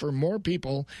there for more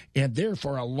people and there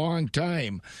for a long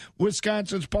time.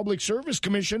 Wisconsin's Public Service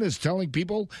Commission is telling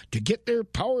people to get their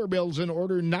power bills in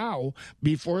order now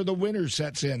before the winter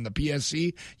sets in. The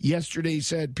PSC yesterday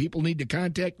said people need to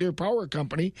contact their power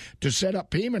company to set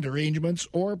up payment arrangements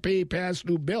or pay past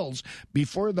due bills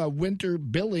before the winter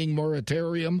billing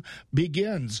moratorium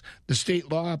begins. The state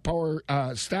law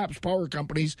stops power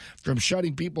companies from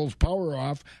shutting people's power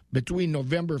off between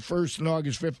November 1st and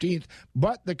August 15th,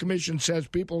 but the commission says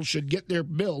people should get their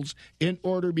bills in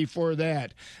order before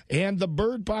that. And the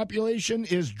bird population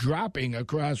is dropping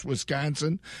across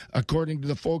Wisconsin. According to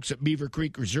the folks at Beaver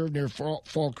Creek Reserve near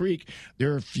Fall Creek,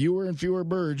 there are fewer and fewer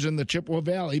birds in the Chippewa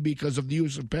Valley because of the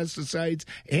use of pesticides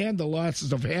and the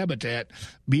losses of habitat.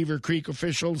 Beaver Creek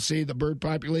officials say the bird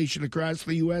population across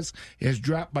the U.S. has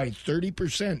dropped by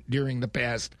 30% during the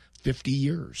past 50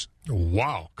 years.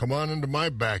 Wow. Come on into my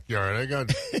backyard. I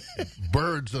got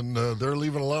birds, and they're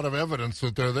leaving a lot of evidence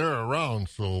that they're there around,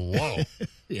 so wow.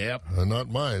 Yep.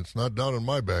 Not mine. It's not down in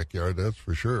my backyard, that's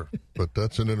for sure. But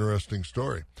that's an interesting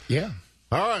story. Yeah.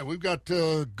 All right, we've got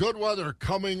good weather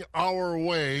coming our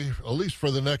way, at least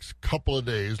for the next couple of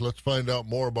days. Let's find out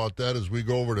more about that as we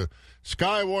go over to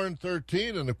Skywarn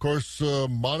 13. And, of course,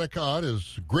 Monica Ott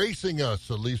is gracing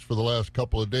us, at least for the last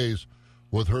couple of days,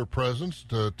 with her presence,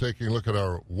 taking a look at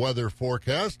our weather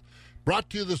forecast. Brought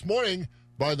to you this morning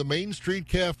by the Main Street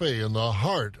Cafe in the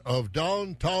heart of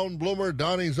downtown Bloomer.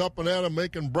 Donnie's up and at 'em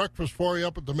making breakfast for you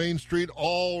up at the Main Street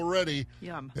already.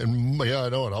 Yum. And, yeah, I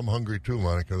know it. I'm hungry too,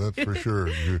 Monica. That's for sure.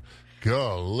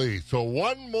 Golly. So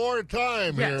one more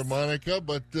time here, Monica,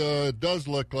 but it does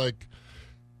look like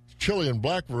chilly in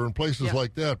Black River and places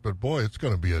like that, but boy, it's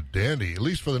going to be a dandy, at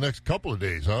least for the next couple of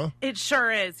days, huh? It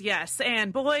sure is, yes.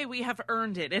 And boy, we have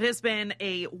earned it. It has been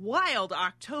a wild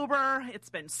October. It's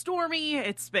been stormy.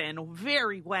 It's been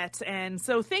very wet. And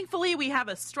so thankfully, we have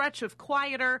a stretch of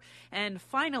quieter and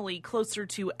finally closer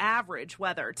to average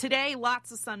weather. Today,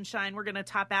 lots of sunshine. We're going to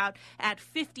top out at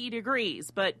 50 degrees,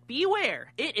 but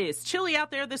beware, it is chilly out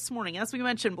there this morning. As we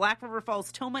mentioned, Black River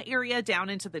Falls, Toma area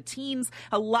down into the teens.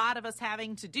 A lot of us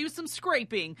having to do some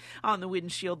scraping on the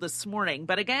windshield this morning.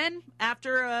 But again,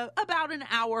 after about an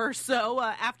hour or so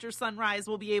after sunrise,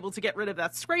 we'll be able to get rid of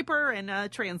that scraper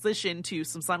and transition to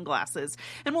some sunglasses.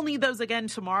 And we'll need those again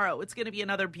tomorrow. It's going to be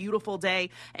another beautiful day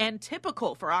and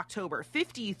typical for October.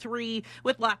 53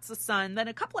 with lots of sun, then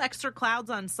a couple extra clouds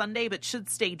on Sunday, but should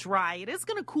stay dry. It is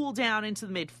going to cool down into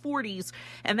the mid-40s.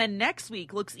 And then next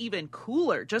week looks even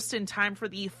cooler, just in time for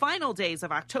the final days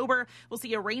of October. We'll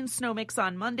see a rain-snow mix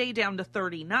on Monday down to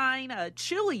 39, a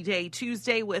chilly day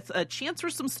Tuesday with a chance for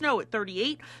some snow at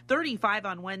 38, 35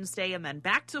 on Wednesday, and then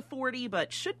back to 40,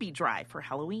 but should be dry for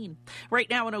Halloween. Right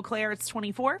now in Eau Claire, it's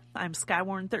 24. I'm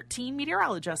Skywarn 13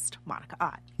 meteorologist Monica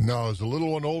Ott. Now, is the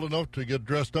little one old enough to get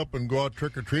dressed up and go out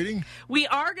trick-or-treating? We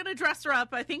are going to dress her up.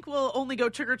 I think we'll only go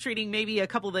trick-or-treating maybe a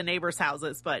couple of the neighbors'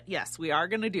 houses, but yes, we are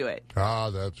going to do it. Ah,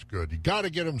 that's good. You got to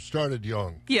get them started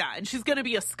young. Yeah, and she's going to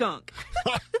be a skunk.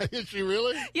 Is she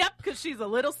really? Yep, because she's a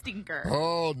little stinker.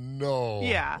 Oh, no.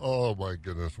 Yeah. Oh, my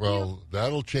goodness. Well,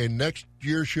 that'll change. Next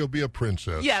year, she'll be a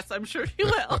princess. Yes, I'm sure she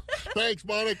will. Thanks,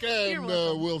 Monica, and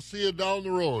we'll see you down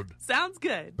the road. Sounds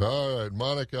good. All right,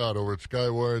 Monica Ott over at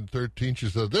Skywarn 13. She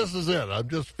said, this is it. I'm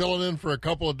just filling in for a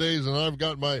couple of days, and I've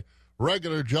got my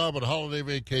regular job at holiday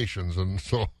vacations, and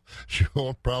so she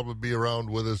won't probably be around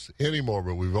with us anymore,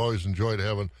 but we've always enjoyed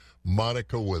having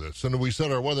Monica with us. And we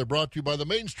said our weather brought to you by the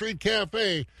Main Street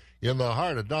Cafe in the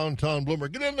heart of downtown Bloomer.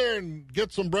 Get in there and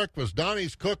get some breakfast.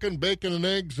 Donnie's cooking bacon and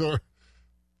eggs, or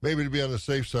maybe to be on the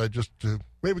safe side, just to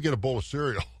maybe get a bowl of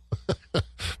cereal.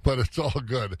 But it's all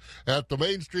good at the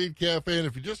Main Street Cafe. And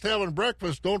if you're just having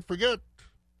breakfast, don't forget,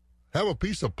 have a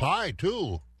piece of pie,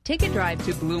 too. Take a drive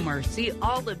to Bloomer, see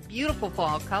all the beautiful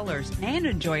fall colors, and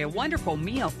enjoy a wonderful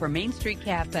meal from Main Street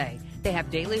Cafe. They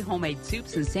have daily homemade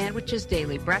soups and sandwiches,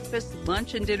 daily breakfast,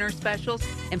 lunch, and dinner specials,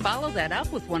 and follow that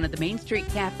up with one of the Main Street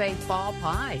Cafe fall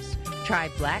pies. Try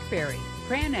blackberry,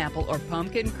 cranapple, or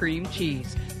pumpkin cream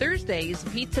cheese. Thursdays,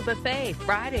 pizza buffet.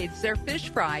 Fridays, their fish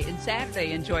fry. And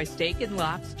Saturday, enjoy steak and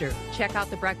lobster. Check out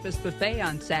the breakfast buffet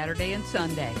on Saturday and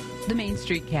Sunday. The Main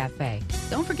Street Cafe.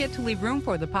 Don't forget to leave room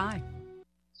for the pie.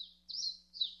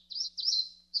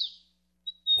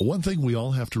 One thing we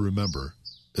all have to remember,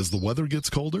 as the weather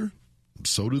gets colder,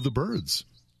 so do the birds.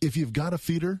 If you've got a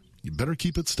feeder, you better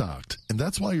keep it stocked. And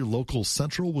that's why your local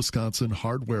Central Wisconsin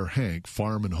Hardware Hank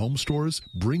farm and home stores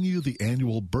bring you the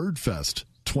annual Bird Fest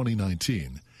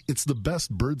 2019. It's the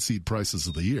best birdseed prices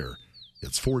of the year.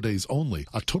 It's 4 days only,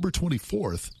 October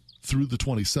 24th through the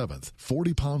 27th.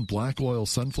 40-pound black oil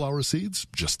sunflower seeds,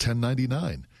 just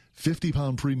 $10.99.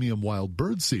 50-pound premium wild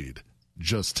bird seed,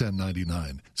 just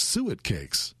 $10.99. Suet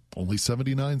cakes, only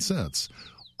 79 cents.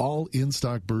 All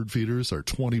in-stock bird feeders are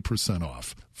 20%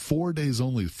 off. 4 days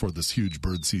only for this huge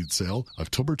birdseed sale,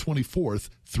 October 24th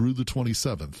through the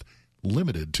 27th.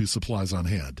 Limited to supplies on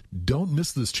hand. Don't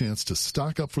miss this chance to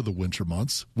stock up for the winter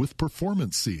months with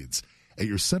performance seeds at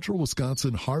your Central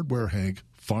Wisconsin Hardware Hank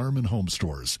farm and home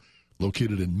stores,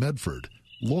 located in Medford,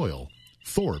 Loyal,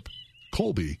 Thorpe,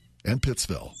 Colby, and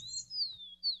Pittsville.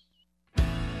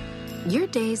 Your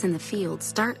days in the field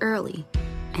start early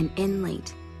and end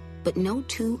late, but no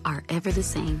two are ever the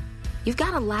same. You've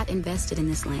got a lot invested in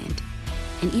this land,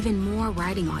 and even more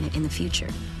riding on it in the future.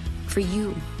 For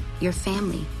you, your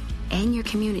family, and your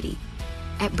community.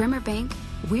 At Bremer Bank,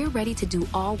 we're ready to do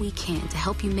all we can to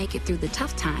help you make it through the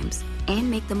tough times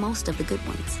and make the most of the good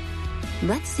ones.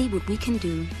 Let's see what we can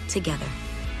do together.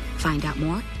 Find out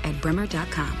more at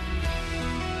bremer.com.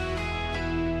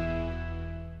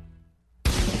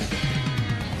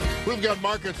 We've got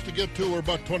markets to get to. We're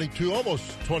about 22,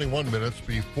 almost 21 minutes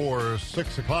before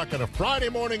 6 o'clock on a Friday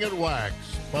morning at Wax.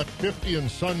 About 50 and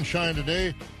sunshine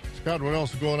today. Scott, what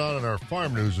else is going on in our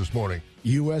farm news this morning?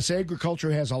 U.S.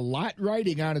 agriculture has a lot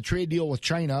riding on a trade deal with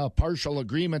China. A partial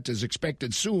agreement is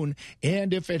expected soon,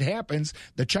 and if it happens,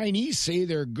 the Chinese say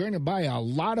they're going to buy a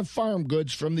lot of farm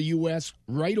goods from the U.S.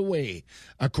 right away.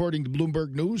 According to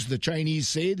Bloomberg News, the Chinese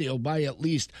say they'll buy at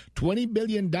least $20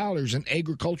 billion in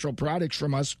agricultural products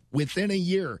from us within a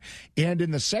year. And in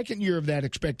the second year of that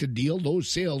expected deal, those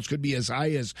sales could be as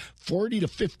high as $40 to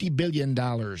 $50 billion.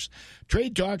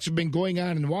 Trade talks have been going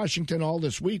on in Washington all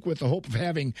this week with the hope of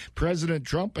having President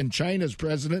Trump and China's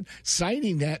president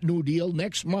signing that new deal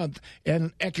next month at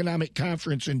an economic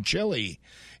conference in Chile.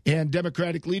 And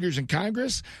Democratic leaders in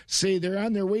Congress say they're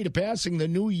on their way to passing the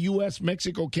new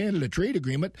U.S.-Mexico-Canada trade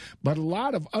agreement, but a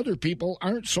lot of other people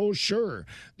aren't so sure.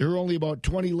 There are only about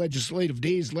 20 legislative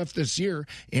days left this year,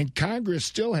 and Congress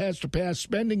still has to pass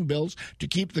spending bills to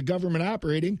keep the government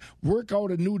operating, work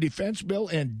out a new defense bill,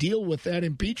 and deal with that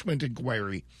impeachment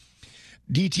inquiry.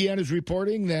 DTN is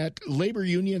reporting that labor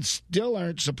unions still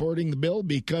aren't supporting the bill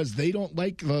because they don't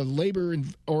like the labor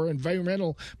or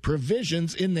environmental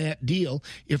provisions in that deal.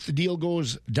 If the deal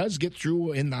does get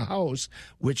through in the House,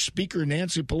 which Speaker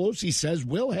Nancy Pelosi says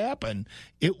will happen,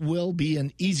 it will be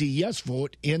an easy yes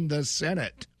vote in the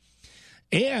Senate.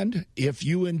 And if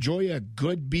you enjoy a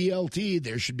good BLT,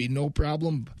 there should be no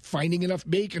problem finding enough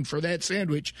bacon for that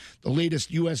sandwich. The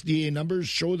latest USDA numbers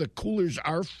show the coolers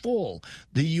are full.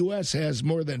 The U.S. has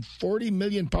more than 40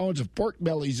 million pounds of pork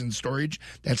bellies in storage.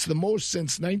 That's the most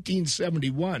since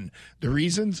 1971. The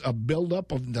reasons? A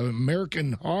buildup of the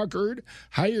American hog herd,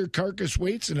 higher carcass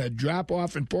weights, and a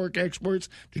drop-off in pork exports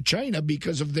to China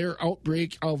because of their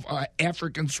outbreak of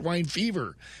African swine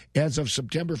fever. As of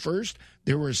September 1st,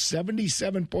 there were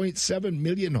 77.7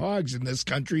 million hogs in this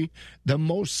country, the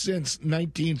most since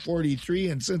 1943.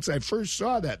 And since I first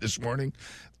saw that this morning,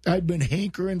 I've been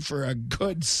hankering for a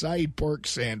good side pork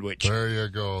sandwich. There you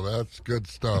go. That's good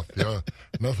stuff. Yeah,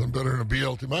 nothing better than a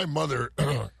BLT. My mother,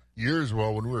 years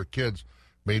ago when we were kids,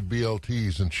 made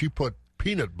BLTs, and she put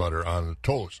peanut butter on the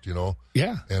toast,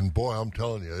 Yeah. And, boy, I'm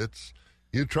telling you,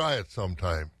 you try it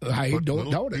sometime. I don't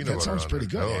doubt it. That sounds pretty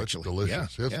good, actually. It's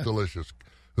delicious. Yeah, it's delicious.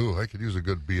 Ooh, I could use a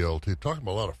good BLT. Talking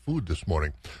about a lot of food this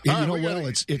morning.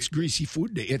 It's Greasy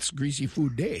Food Day. It's Greasy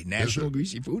Food Day, National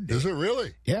Greasy Food Day. Is it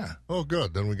really? Yeah. Oh,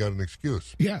 good. Then we got an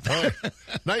excuse. Yeah. All right.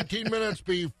 19 minutes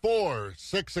before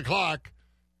 6 o'clock.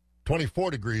 24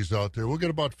 degrees out there. We'll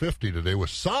get about 50 today with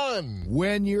sun.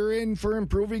 When you're in for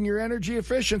improving your energy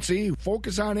efficiency,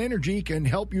 Focus on Energy can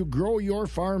help you grow your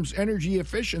farm's energy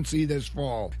efficiency this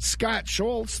fall. Scott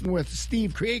Schultz with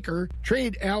Steve Kraker,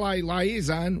 Trade Ally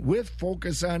Liaison with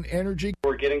Focus on Energy.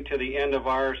 We're getting to the end of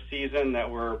our season that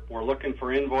we're looking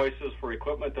for invoices for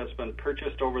equipment that's been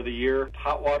purchased over the year.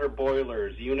 Hot water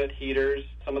boilers, unit heaters,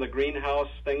 some of the greenhouse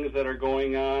things that are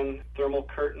going on, thermal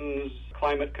curtains,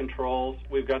 climate controls.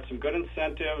 We've got some good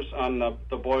incentives on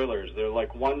the boilers. They're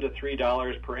like $1 to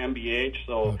 $3 per MBH.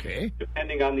 So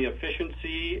depending on the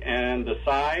efficiency and the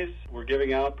size, we're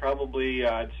giving out probably,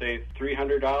 I'd say,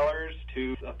 $300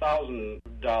 to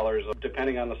 $1,000,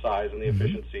 depending on the size and the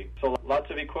efficiency. So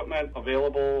lots of equipment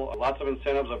available, lots of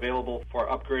incentives available for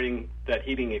upgrading that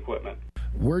heating equipment.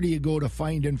 Where do you go to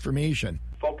find information?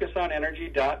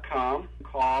 FocusOnEnergy.com.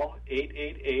 Call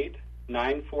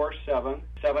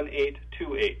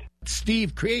 888-947-7828.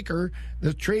 Steve Kraker,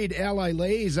 the Trade Ally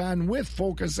Liaison with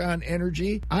Focus on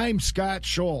Energy. I'm Scott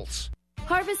Schultz.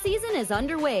 Harvest season is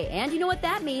underway, and you know what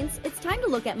that means. It's time to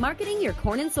look at marketing your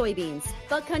corn and soybeans.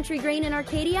 Buck Country Grain in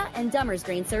Arcadia and Dummers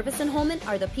Grain Service in Holman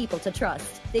are the people to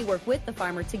trust. They work with the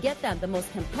farmer to get them the most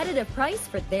competitive price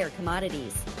for their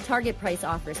commodities. Target Price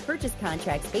offers purchase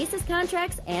contracts, basis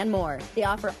contracts, and more. They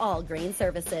offer all grain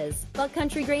services. Buck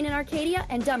Country Grain in Arcadia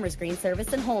and Dummers Grain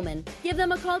Service in Holman. Give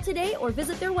them a call today or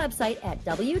visit their website at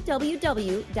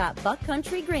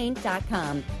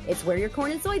www.buckcountrygrain.com. It's where your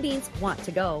corn and soybeans want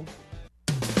to go.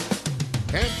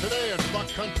 And today at Buck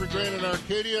Country Grain in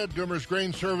Arcadia, Dummers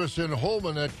Grain Service in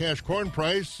Holman at cash corn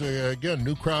price. Again,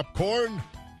 new crop corn,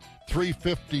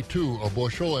 $3.52 a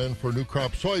bushel, and for new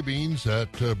crop soybeans at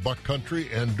Buck Country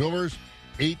and Dummers,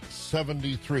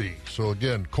 $8.73. So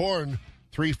again, corn,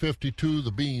 $3.52,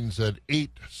 the beans at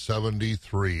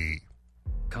 $8.73.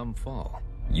 Come fall,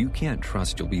 you can't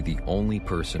trust you'll be the only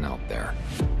person out there.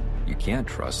 You can't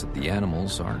trust that the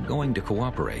animals are going to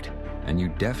cooperate. And you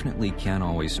definitely can't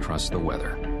always trust the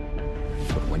weather.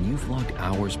 But when you've logged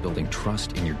hours building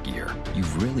trust in your gear,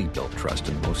 you've really built trust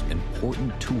in the most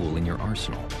important tool in your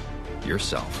arsenal,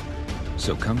 yourself.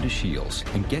 So come to Shields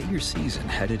and get your season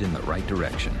headed in the right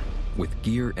direction with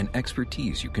gear and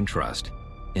expertise you can trust,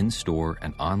 in-store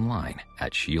and online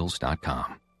at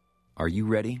Shields.com. Are you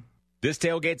ready? This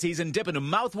tailgate season, dip into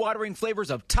mouth-watering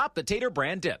flavors of Top the Tater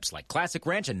brand dips like Classic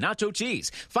Ranch and Nacho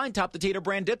Cheese. Find Top the Tater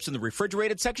brand dips in the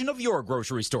refrigerated section of your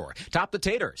grocery store. Top the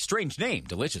Tater, strange name,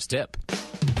 delicious dip.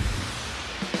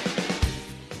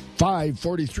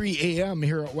 5:43 a.m.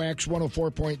 here at Wax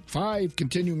 104.5.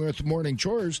 Continuing with morning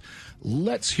chores,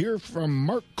 let's hear from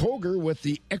Mark Koger with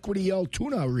the Equity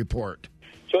Altoona report.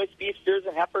 Choice beef steers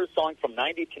and heifers selling from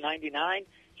 $90 to $99.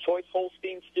 Choice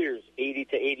Holstein steers $80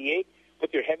 to $88.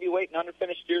 With your heavyweight and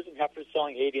underfinished steers and heifers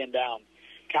selling $80 and down.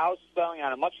 Cows selling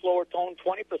on a much lower tone,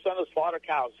 20% of slaughter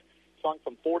cows selling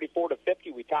from $44 to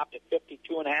 $50. We topped at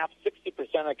 $52.5.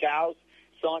 60% of cows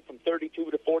selling from $32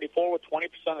 to $44, with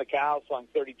 20% of the cows selling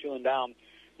 $32 and down.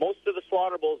 Most of the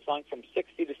slaughter bulls selling from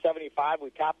 $60 to $75. We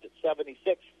topped at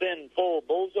 $76. Thin, full,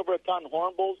 bulls over a ton,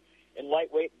 horn bulls, and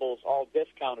lightweight bulls, all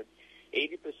discounted.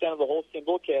 80% of the Holstein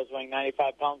bull calves weighing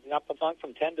 95 pounds and up, selling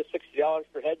from $10 to $60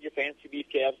 per head. Your fancy beef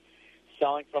calves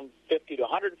selling from $50 to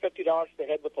 $150 per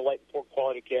head, with the light and poor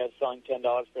quality calves selling $10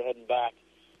 per head and back.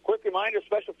 Quick reminder,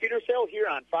 special feeder sale here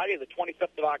on Friday, the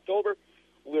 25th of October.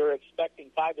 We're expecting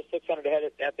 500 to 600 head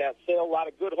at that sale. A lot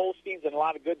of good Holsteins and a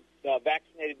lot of good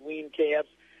vaccinated wean calves.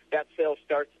 That sale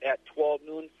starts at 12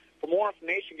 noon. For more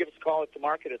information, give us a call at the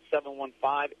market at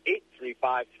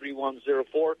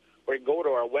 715-835-3104, or you can go to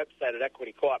our website at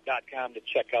equitycoop.com to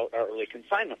check out our early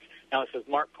consignments. Now, this is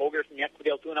Mark Koger from the Equity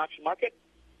Altoona Auction Market.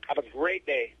 Have a great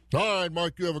day. All right,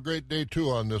 Mark, you have a great day, too,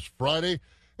 on this Friday.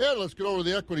 Yeah, let's get over to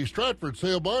the Equity Stratford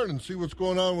sale barn and see what's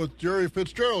going on with Jerry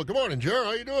Fitzgerald. Good morning, Jerry.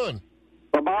 How you doing?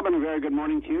 Well, Bob, and a very good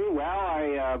morning to you. Well,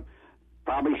 I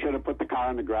probably should have put the car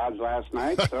in the garage last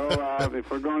night, so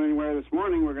if we're going anywhere this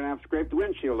morning, we're going to have to scrape the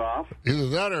windshield off. Either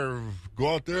that or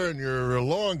go out there in your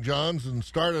long johns and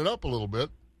start it up a little bit.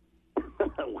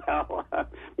 Well,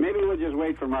 maybe we'll just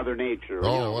wait for Mother Nature.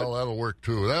 Oh, well, that'll work,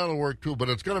 too. But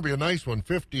it's going to be a nice one,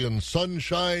 50 and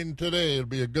sunshine today. It'll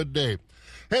be a good day.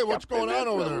 Hey, what's going on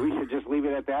over there? We should just leave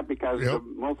it at that because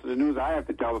most of the news I have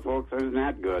to tell the folks isn't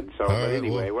that good. So, but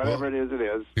anyway, whatever it is, it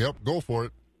is. Yep, go for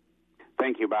it.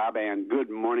 Thank you, Bob, and good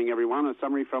morning, everyone. A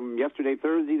summary from yesterday,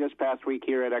 Thursday, this past week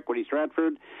here at Equity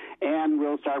Stratford. And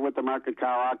we'll start with the market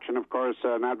cow auction. Of course,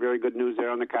 not very good news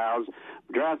there on the cows.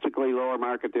 Drastically lower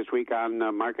market this week on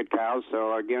market cows.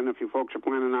 So, again, if you folks are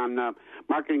planning on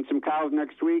marketing some cows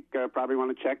next week, probably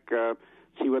want to check,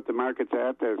 see what the market's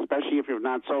at, especially if you've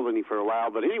not sold any for a while.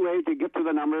 But anyway, to get to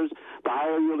the numbers, the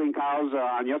higher-yielding cows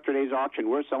on yesterday's auction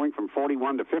were selling from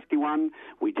 41 to 51.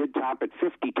 We did top at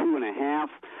 52.5.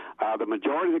 The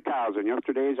majority of the cows in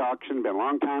yesterday's auction, been a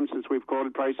long time since we've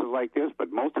quoted prices like this,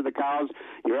 but most of the cows,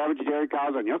 your average dairy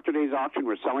cows on yesterday's auction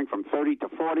were selling from 30 to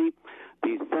 40.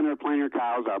 These thinner, plainer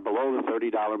cows are below the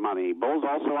 $30 money. Bulls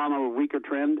also on a weaker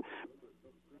trend.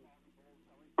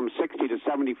 From 60 to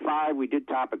 75, we did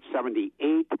top at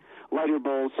 78. Lighter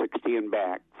bulls, 60 and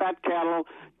back. Fat cattle,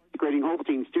 grading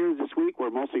Holstein steers this week were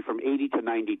mostly from 80 to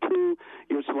 92.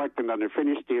 You're selecting under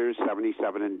finished steers,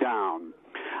 77 and down.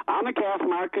 On the calf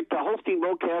market, the Holstein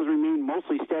bull calves remain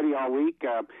mostly steady all week.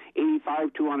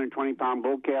 85 220-pound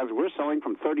bull calves we're selling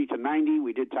from 30 to 90.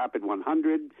 We did top at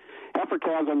 100. Heifer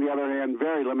calves, on the other hand,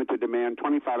 very limited demand,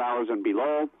 $25 and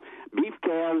below. Beef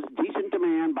calves, decent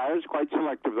demand. Buyers quite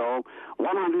selective, though.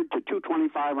 100 to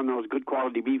 225 on those good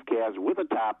quality beef calves with a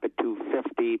top at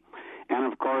 250. And,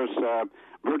 of course,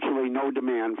 virtually no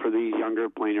demand for these younger,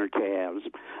 plainer calves.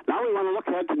 Now we want to look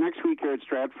ahead to next week here at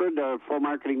Stratford, full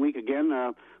marketing week again.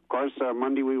 Of course,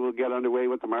 Monday we will get underway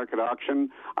with the market auction.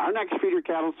 Our next feeder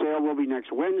cattle sale will be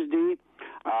next Wednesday.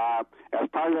 As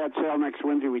part of that sale next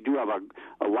Wednesday, we do have a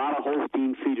lot of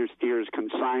Holstein feeder steers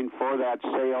consigned for that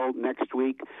sale next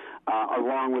week,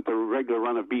 along with the regular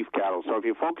run of beef cattle. So if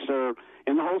you folks are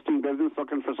in the Holstein business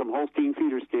looking for some Holstein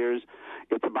feeder steers,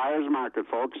 it's a buyer's market,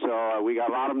 folks. So we got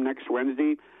a lot of them next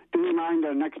Wednesday. Do remind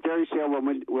our next dairy sale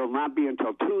will not be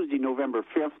until Tuesday, November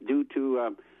 5th, due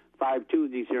to 5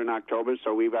 Tuesdays here in October.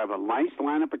 So we have a nice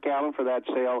lineup of cattle for that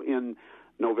sale in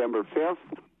November 5th.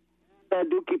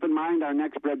 Do keep in mind our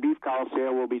next bred beef cow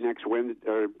sale will be next Wednesday,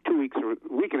 or 2 weeks, or a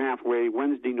week and a half away,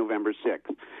 Wednesday, November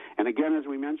 6th. And again, as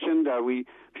we mentioned, if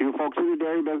you folks in the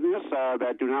dairy business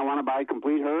that do not want to buy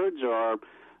complete herds or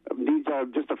need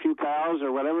just a few cows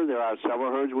or whatever, there are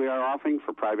several herds we are offering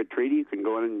for private treaty. You can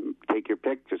go in and take your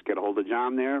pick. Just get a hold of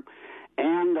John there.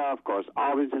 And, of course,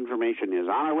 all this information is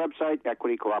on our website,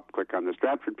 Equity Co-op. Click on the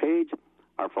Stratford page.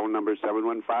 Our phone number is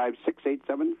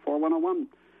 715-687-4101.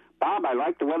 Bob, I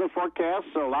like the weather forecast,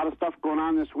 so a lot of stuff going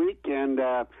on this week, and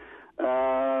I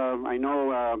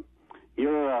know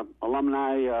you're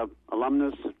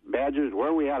alumnus, Badgers. Where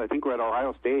are we at? I think we're at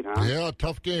Ohio State, huh? Yeah,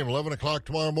 tough game, 11 o'clock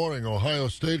tomorrow morning, Ohio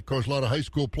State. Of course, a lot of high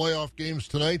school playoff games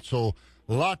tonight, so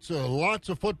lots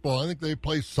of football. I think they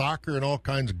play soccer and all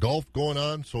kinds of golf going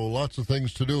on, so lots of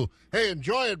things to do. Hey,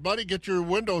 enjoy it, buddy. Get your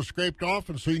windows scraped off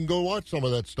and so you can go watch some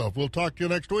of that stuff. We'll talk to you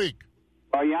next week.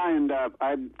 Oh, yeah, and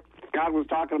Scott was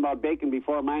talking about bacon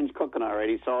before. Mine's cooking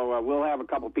already, so we'll have a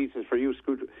couple pieces for you.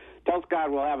 Tell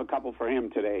Scott we'll have a couple for him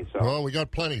today. So. Well, we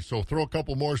got plenty, so throw a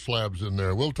couple more slabs in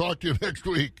there. We'll talk to you next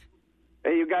week.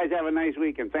 Hey, you guys have a nice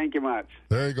weekend. Thank you much.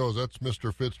 There he goes. That's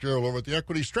Mr. Fitzgerald over at the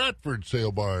Equity Stratford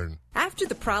sale barn. After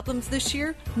the problems this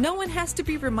year, no one has to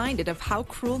be reminded of how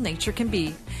cruel nature can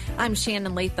be. I'm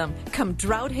Shannon Latham. Come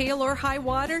drought, hail, or high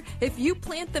water, if you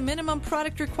plant the minimum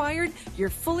product required, you're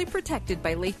fully protected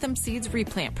by Latham Seeds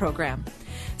Replant Program.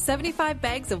 75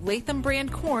 bags of Latham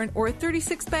brand corn or a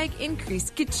 36-bag increase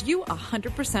gets you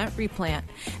 100% replant.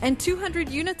 And 200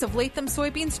 units of Latham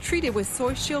soybeans treated with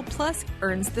Soy Shield Plus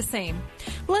earns the same.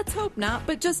 Let's hope not,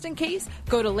 but just in case,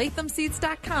 go to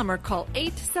lathamseeds.com or call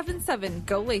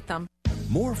 877-GO-LATHAM.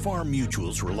 More farm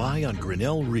mutuals rely on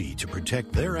Grinnell Re to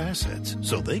protect their assets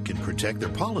so they can protect their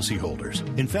policyholders.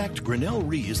 In fact, Grinnell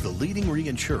Re is the leading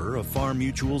reinsurer of farm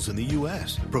mutuals in the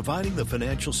U.S., providing the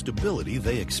financial stability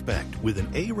they expect with an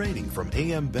A rating from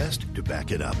AM Best to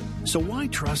back it up. So why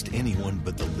trust anyone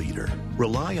but the leader?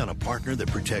 Rely on a partner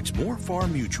that protects more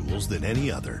farm mutuals than any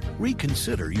other.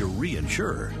 Reconsider your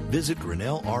reinsurer. Visit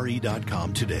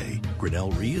GrinnellRE.com today.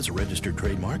 Grinnell Re is a registered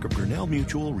trademark of Grinnell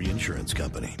Mutual Reinsurance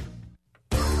Company.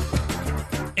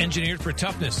 Engineered for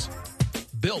toughness,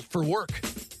 built for work.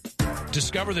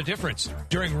 Discover the difference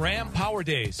during Ram Power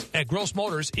Days at Gross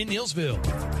Motors in Neillsville.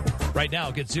 Right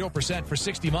now, get 0% for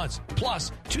 60 months,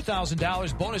 plus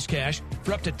 $2,000 bonus cash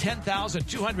for up to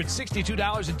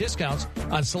 $10,262 in discounts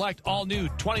on select all-new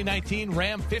 2019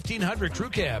 Ram 1500 Crew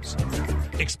Cabs.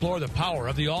 Explore the power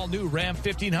of the all-new Ram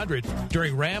 1500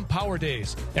 during Ram Power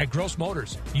Days at Gross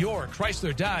Motors, your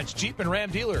Chrysler, Dodge, Jeep, and Ram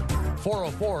dealer.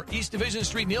 404 East Division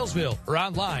Street, Neillsville, or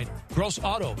online,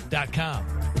 grossauto.com.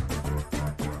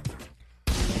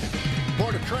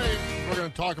 Board of Trade, we're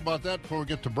going to talk about that before we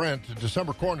get to Brent.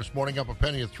 December corn this morning up a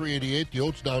penny at $3.88. The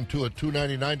oats down 2 at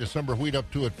 $2.99. December wheat up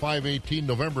 2 at $5.18.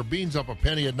 November beans up a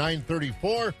penny at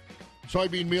 $9.34.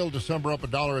 Soybean meal December up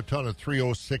 $1 a ton at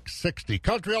 $306.60.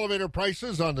 Country elevator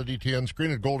prices on the DTN screen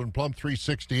at Golden Plum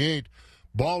 $368.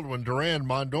 Baldwin, Durand,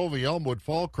 Mondovi, Elmwood,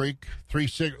 Fall Creek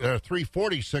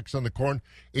 $346 on the corn,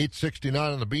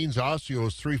 $869 on the beans. Osseo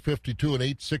 $352 and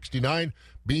 $869.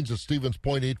 Beans at Stevens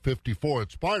Point $854.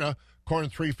 At Sparta, corn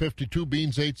 $352,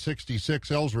 beans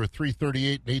 $866. Ellsworth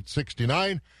 $338 and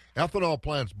 $869. Ethanol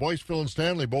plants, Boyceville and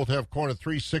Stanley both have corn at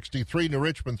 $363. New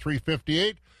Richmond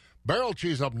 $358. Barrel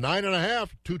cheese up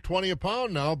 9.5, $2.20 a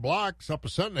pound now. Blocks up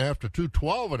 1.5 cents to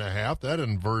 $2.12.5. That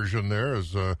inversion there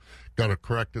is going to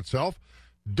correct itself.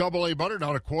 Double A butter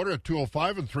down a quarter at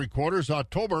 $2.05 3/4.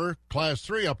 October Class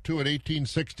 3 up 2 at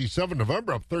 $18.67.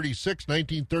 November up 36,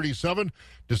 $19.37.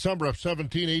 December up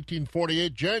 17,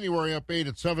 $18.48. January up 8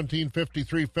 at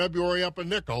 $17.53. February up a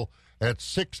nickel at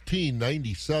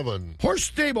 $16.97. Horse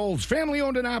Stables, family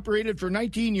owned and operated for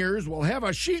 19 years, will have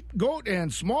a sheep, goat,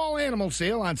 and small animal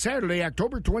sale on Saturday,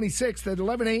 October 26th at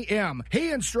 11 a.m.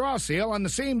 Hay and straw sale on the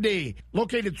same day.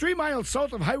 Located 3 miles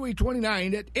south of Highway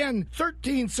 29 at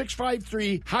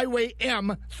N13653 Highway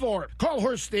M, Thorpe. Call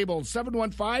Horse Stables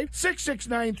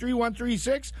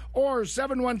 715-669-3136 or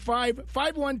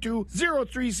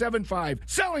 715-512-0375.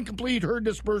 Selling complete herd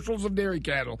dispersals of dairy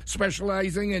cattle,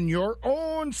 specializing in your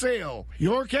own sale.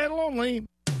 Your cattle only.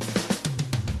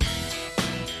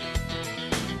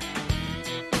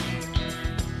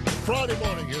 Friday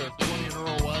morning here at 20 in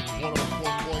Earl Wax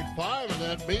 104.5, and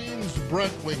that means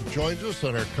Brent Wink joins us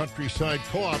on our Countryside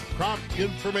Co-op Crop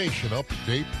Information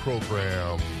Update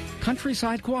program.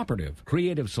 Countryside Cooperative,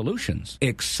 creative solutions,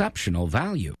 exceptional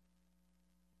value.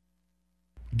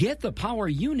 Get the power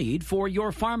you need for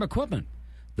your farm equipment.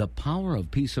 The power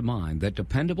of peace of mind that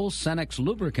dependable Cenex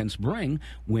lubricants bring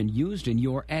when used in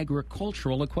your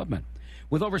agricultural equipment.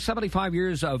 With over 75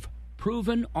 years of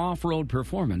proven off-road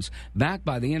performance backed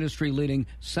by the industry-leading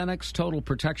Cenex Total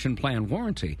Protection Plan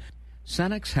warranty,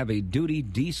 Cenex heavy-duty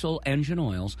diesel engine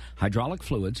oils, hydraulic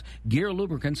fluids, gear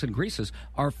lubricants, and greases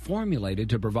are formulated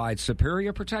to provide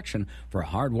superior protection for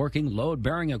hard-working,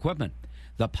 load-bearing equipment.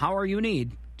 The power you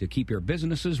need to keep your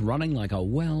businesses running like a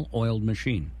well-oiled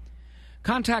machine.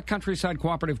 Contact Countryside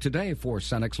Cooperative today for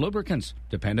Cenex lubricants,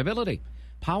 dependability,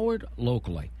 powered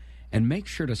locally, and make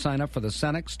sure to sign up for the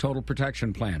Cenex Total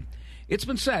Protection Plan. It's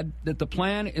been said that the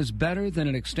plan is better than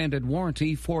an extended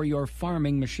warranty for your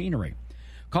farming machinery.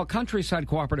 Call Countryside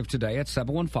Cooperative today at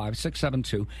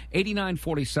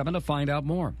 715-672-8947 to find out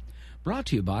more. Brought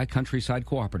to you by Countryside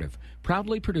Cooperative,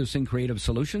 proudly producing creative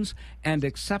solutions and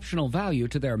exceptional value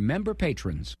to their member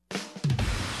patrons.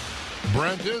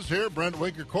 Brent is here. Brent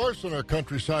Wink, of course, on our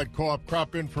Countryside Co-op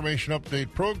Crop Information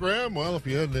Update program. Well, if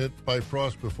you hadn't hit by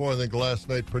frost before, I think last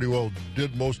night pretty well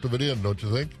did most of it in, don't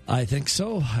you think? I think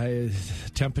so.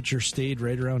 Temperature stayed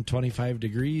right around 25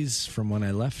 degrees from when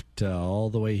I left all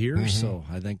the way here, so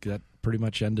I think that pretty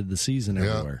much ended the season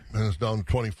everywhere. And it's down to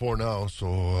 24 now,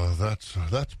 so that's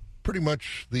pretty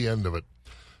much the end of it.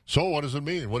 So what does it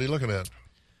mean? What are you looking at?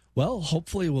 Well,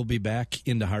 hopefully we'll be back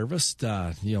into harvest.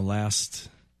 Last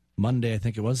Monday, I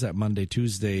think it was that Monday,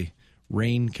 Tuesday,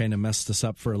 rain kind of messed us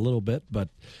up for a little bit, but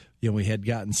we had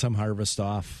gotten some harvest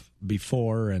off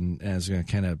before, and I was going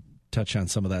to kind of touch on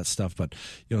some of that stuff, but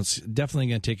it's definitely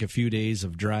going to take a few days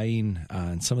of drying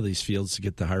in some of these fields to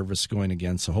get the harvest going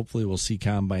again, so hopefully we'll see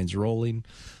combines rolling.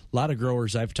 A lot of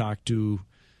growers I've talked to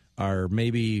are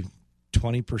maybe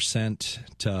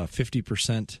 20% to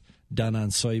 50% done on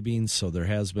soybeans, so there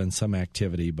has been some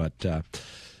activity, but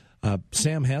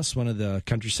Sam Hess, one of the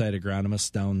countryside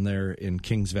agronomists down there in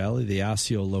Kings Valley, the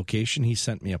Osseo location, he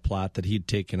sent me a plot that he'd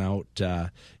taken out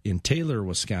in Taylor,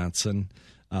 Wisconsin.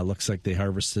 Looks like they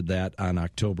harvested that on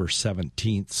October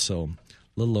 17th, so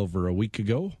a little over a week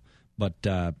ago. But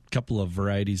a couple of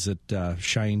varieties that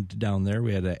shined down there.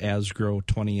 We had an Asgrow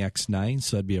 20X9,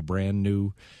 so that'd be a brand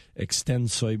new Extend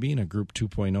soybean, a Group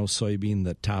 2.0 soybean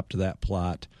that topped that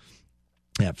plot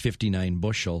at 59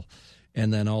 bushel.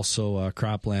 And then also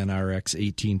Cropland RX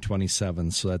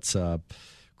 1827. So that's a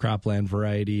Cropland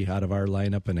variety out of our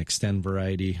lineup, an Extend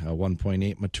variety, a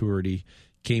 1.8 maturity.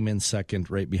 Came in second,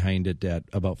 right behind it at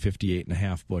about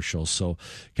 58.5 bushels. So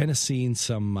kind of seeing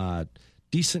some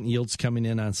decent yields coming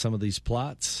in on some of these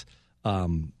plots.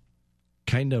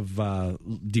 Kind of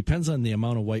depends on the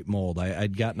amount of white mold.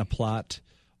 I'd gotten a plot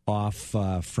off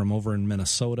from over in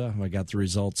Minnesota. I got the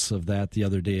results of that the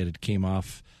other day. It came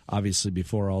off obviously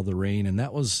before all the rain, and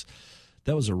that was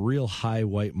a real high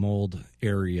white mold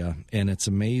area, and it's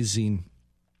amazing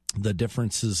the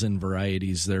differences in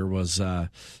varieties. There was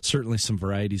certainly some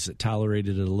varieties that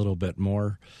tolerated it a little bit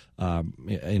more.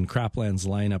 In Cropland's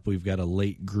lineup, we've got a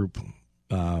late group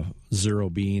zero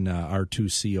bean,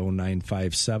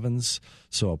 R2C0957s,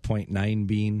 so a 0.9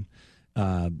 bean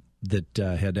that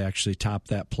had actually topped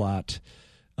that plot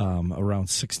around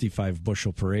 65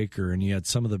 bushel per acre. And you had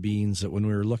some of the beans that when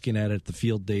we were looking at it, the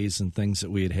field days and things that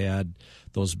we had,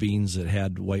 those beans that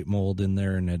had white mold in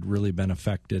there and had really been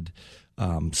affected,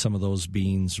 some of those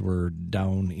beans were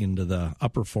down into the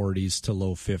upper 40s to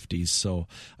low 50s. So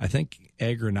I think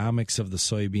agronomics of the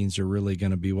soybeans are really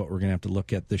going to be what we're going to have to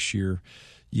look at this year.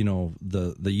 You know,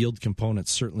 the yield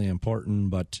component's certainly important,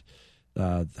 but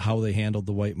how they handled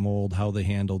the white mold, how they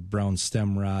handled brown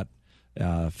stem rot,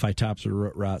 phytophthora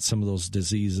root rot, some of those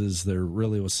diseases, there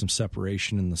really was some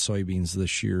separation in the soybeans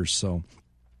this year. So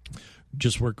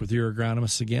just work with your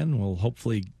agronomists again. We'll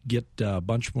hopefully get a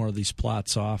bunch more of these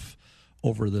plots off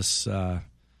over this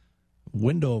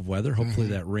window of weather. Hopefully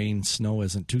that rain, snow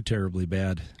isn't too terribly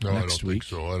bad next week.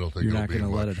 Think so. I don't think you're it'll not going to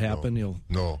let it happen.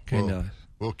 No.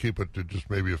 We'll keep it to just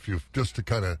maybe a few, just to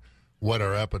kind of whet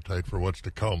our appetite for what's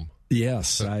to come.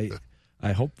 Yes,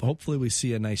 I hopefully we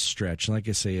see a nice stretch. And like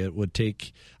I say, it would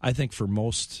take, I think for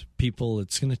most people,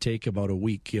 it's going to take about a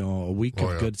week. You know, a week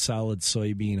of good solid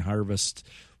soybean harvest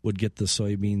would get the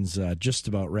soybeans just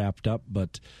about wrapped up,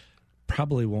 but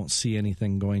probably won't see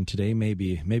anything going today.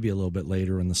 Maybe a little bit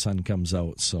later when the sun comes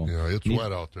out. So yeah, it's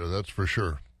wet out there. That's for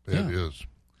sure. It is.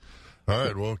 All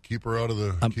right, well, keep her out of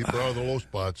the low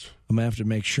spots. I'm gonna have to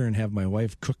make sure and have my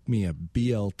wife cook me a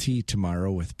BLT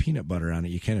tomorrow with peanut butter on it.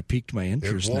 You kind of piqued my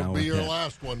interest now. It won't be your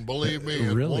last one, believe me.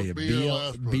 Really, it won't be your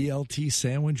last one. BLT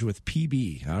sandwich with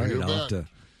PB. All right, I'll have to.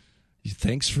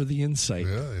 Thanks for the insight.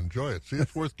 Yeah, enjoy it. See,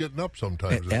 it's worth getting up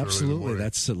sometimes. Absolutely,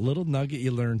 that's a little nugget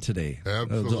you learned today.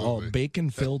 Absolutely, all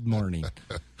bacon-filled morning.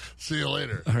 See you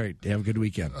later. All right, have a good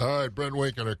weekend. All right, Brent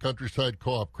Winkin, our Countryside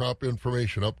Co-op Crop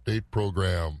Information Update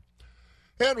Program.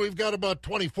 And we've got about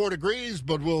 24 degrees,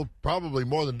 but we'll probably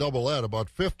more than double that, about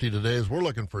 50 today, as we're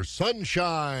looking for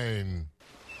sunshine.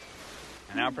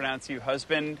 I now pronounce you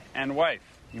husband and wife.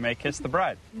 You may kiss the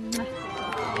bride. Time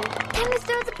to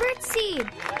throw the bird seed.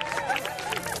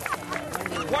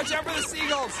 Watch out for the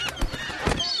seagulls.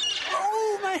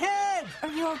 Oh, my head. Are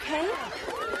you okay?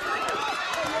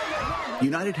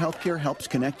 United Healthcare helps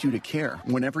connect you to care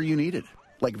whenever you need it,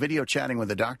 like video chatting with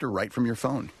a doctor right from your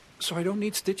phone. So I don't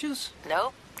need stitches?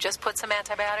 No, just put some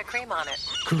antibiotic cream on it.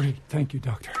 Great. Thank you,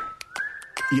 doctor.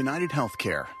 United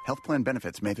Healthcare. Health plan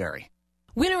benefits may vary.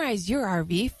 Winterize your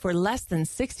RV for less than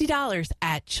 $60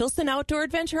 at Chilson Outdoor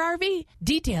Adventure RV.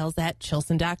 Details at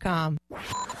chilson.com.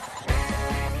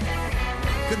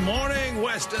 Good morning,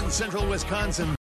 West and Central Wisconsin.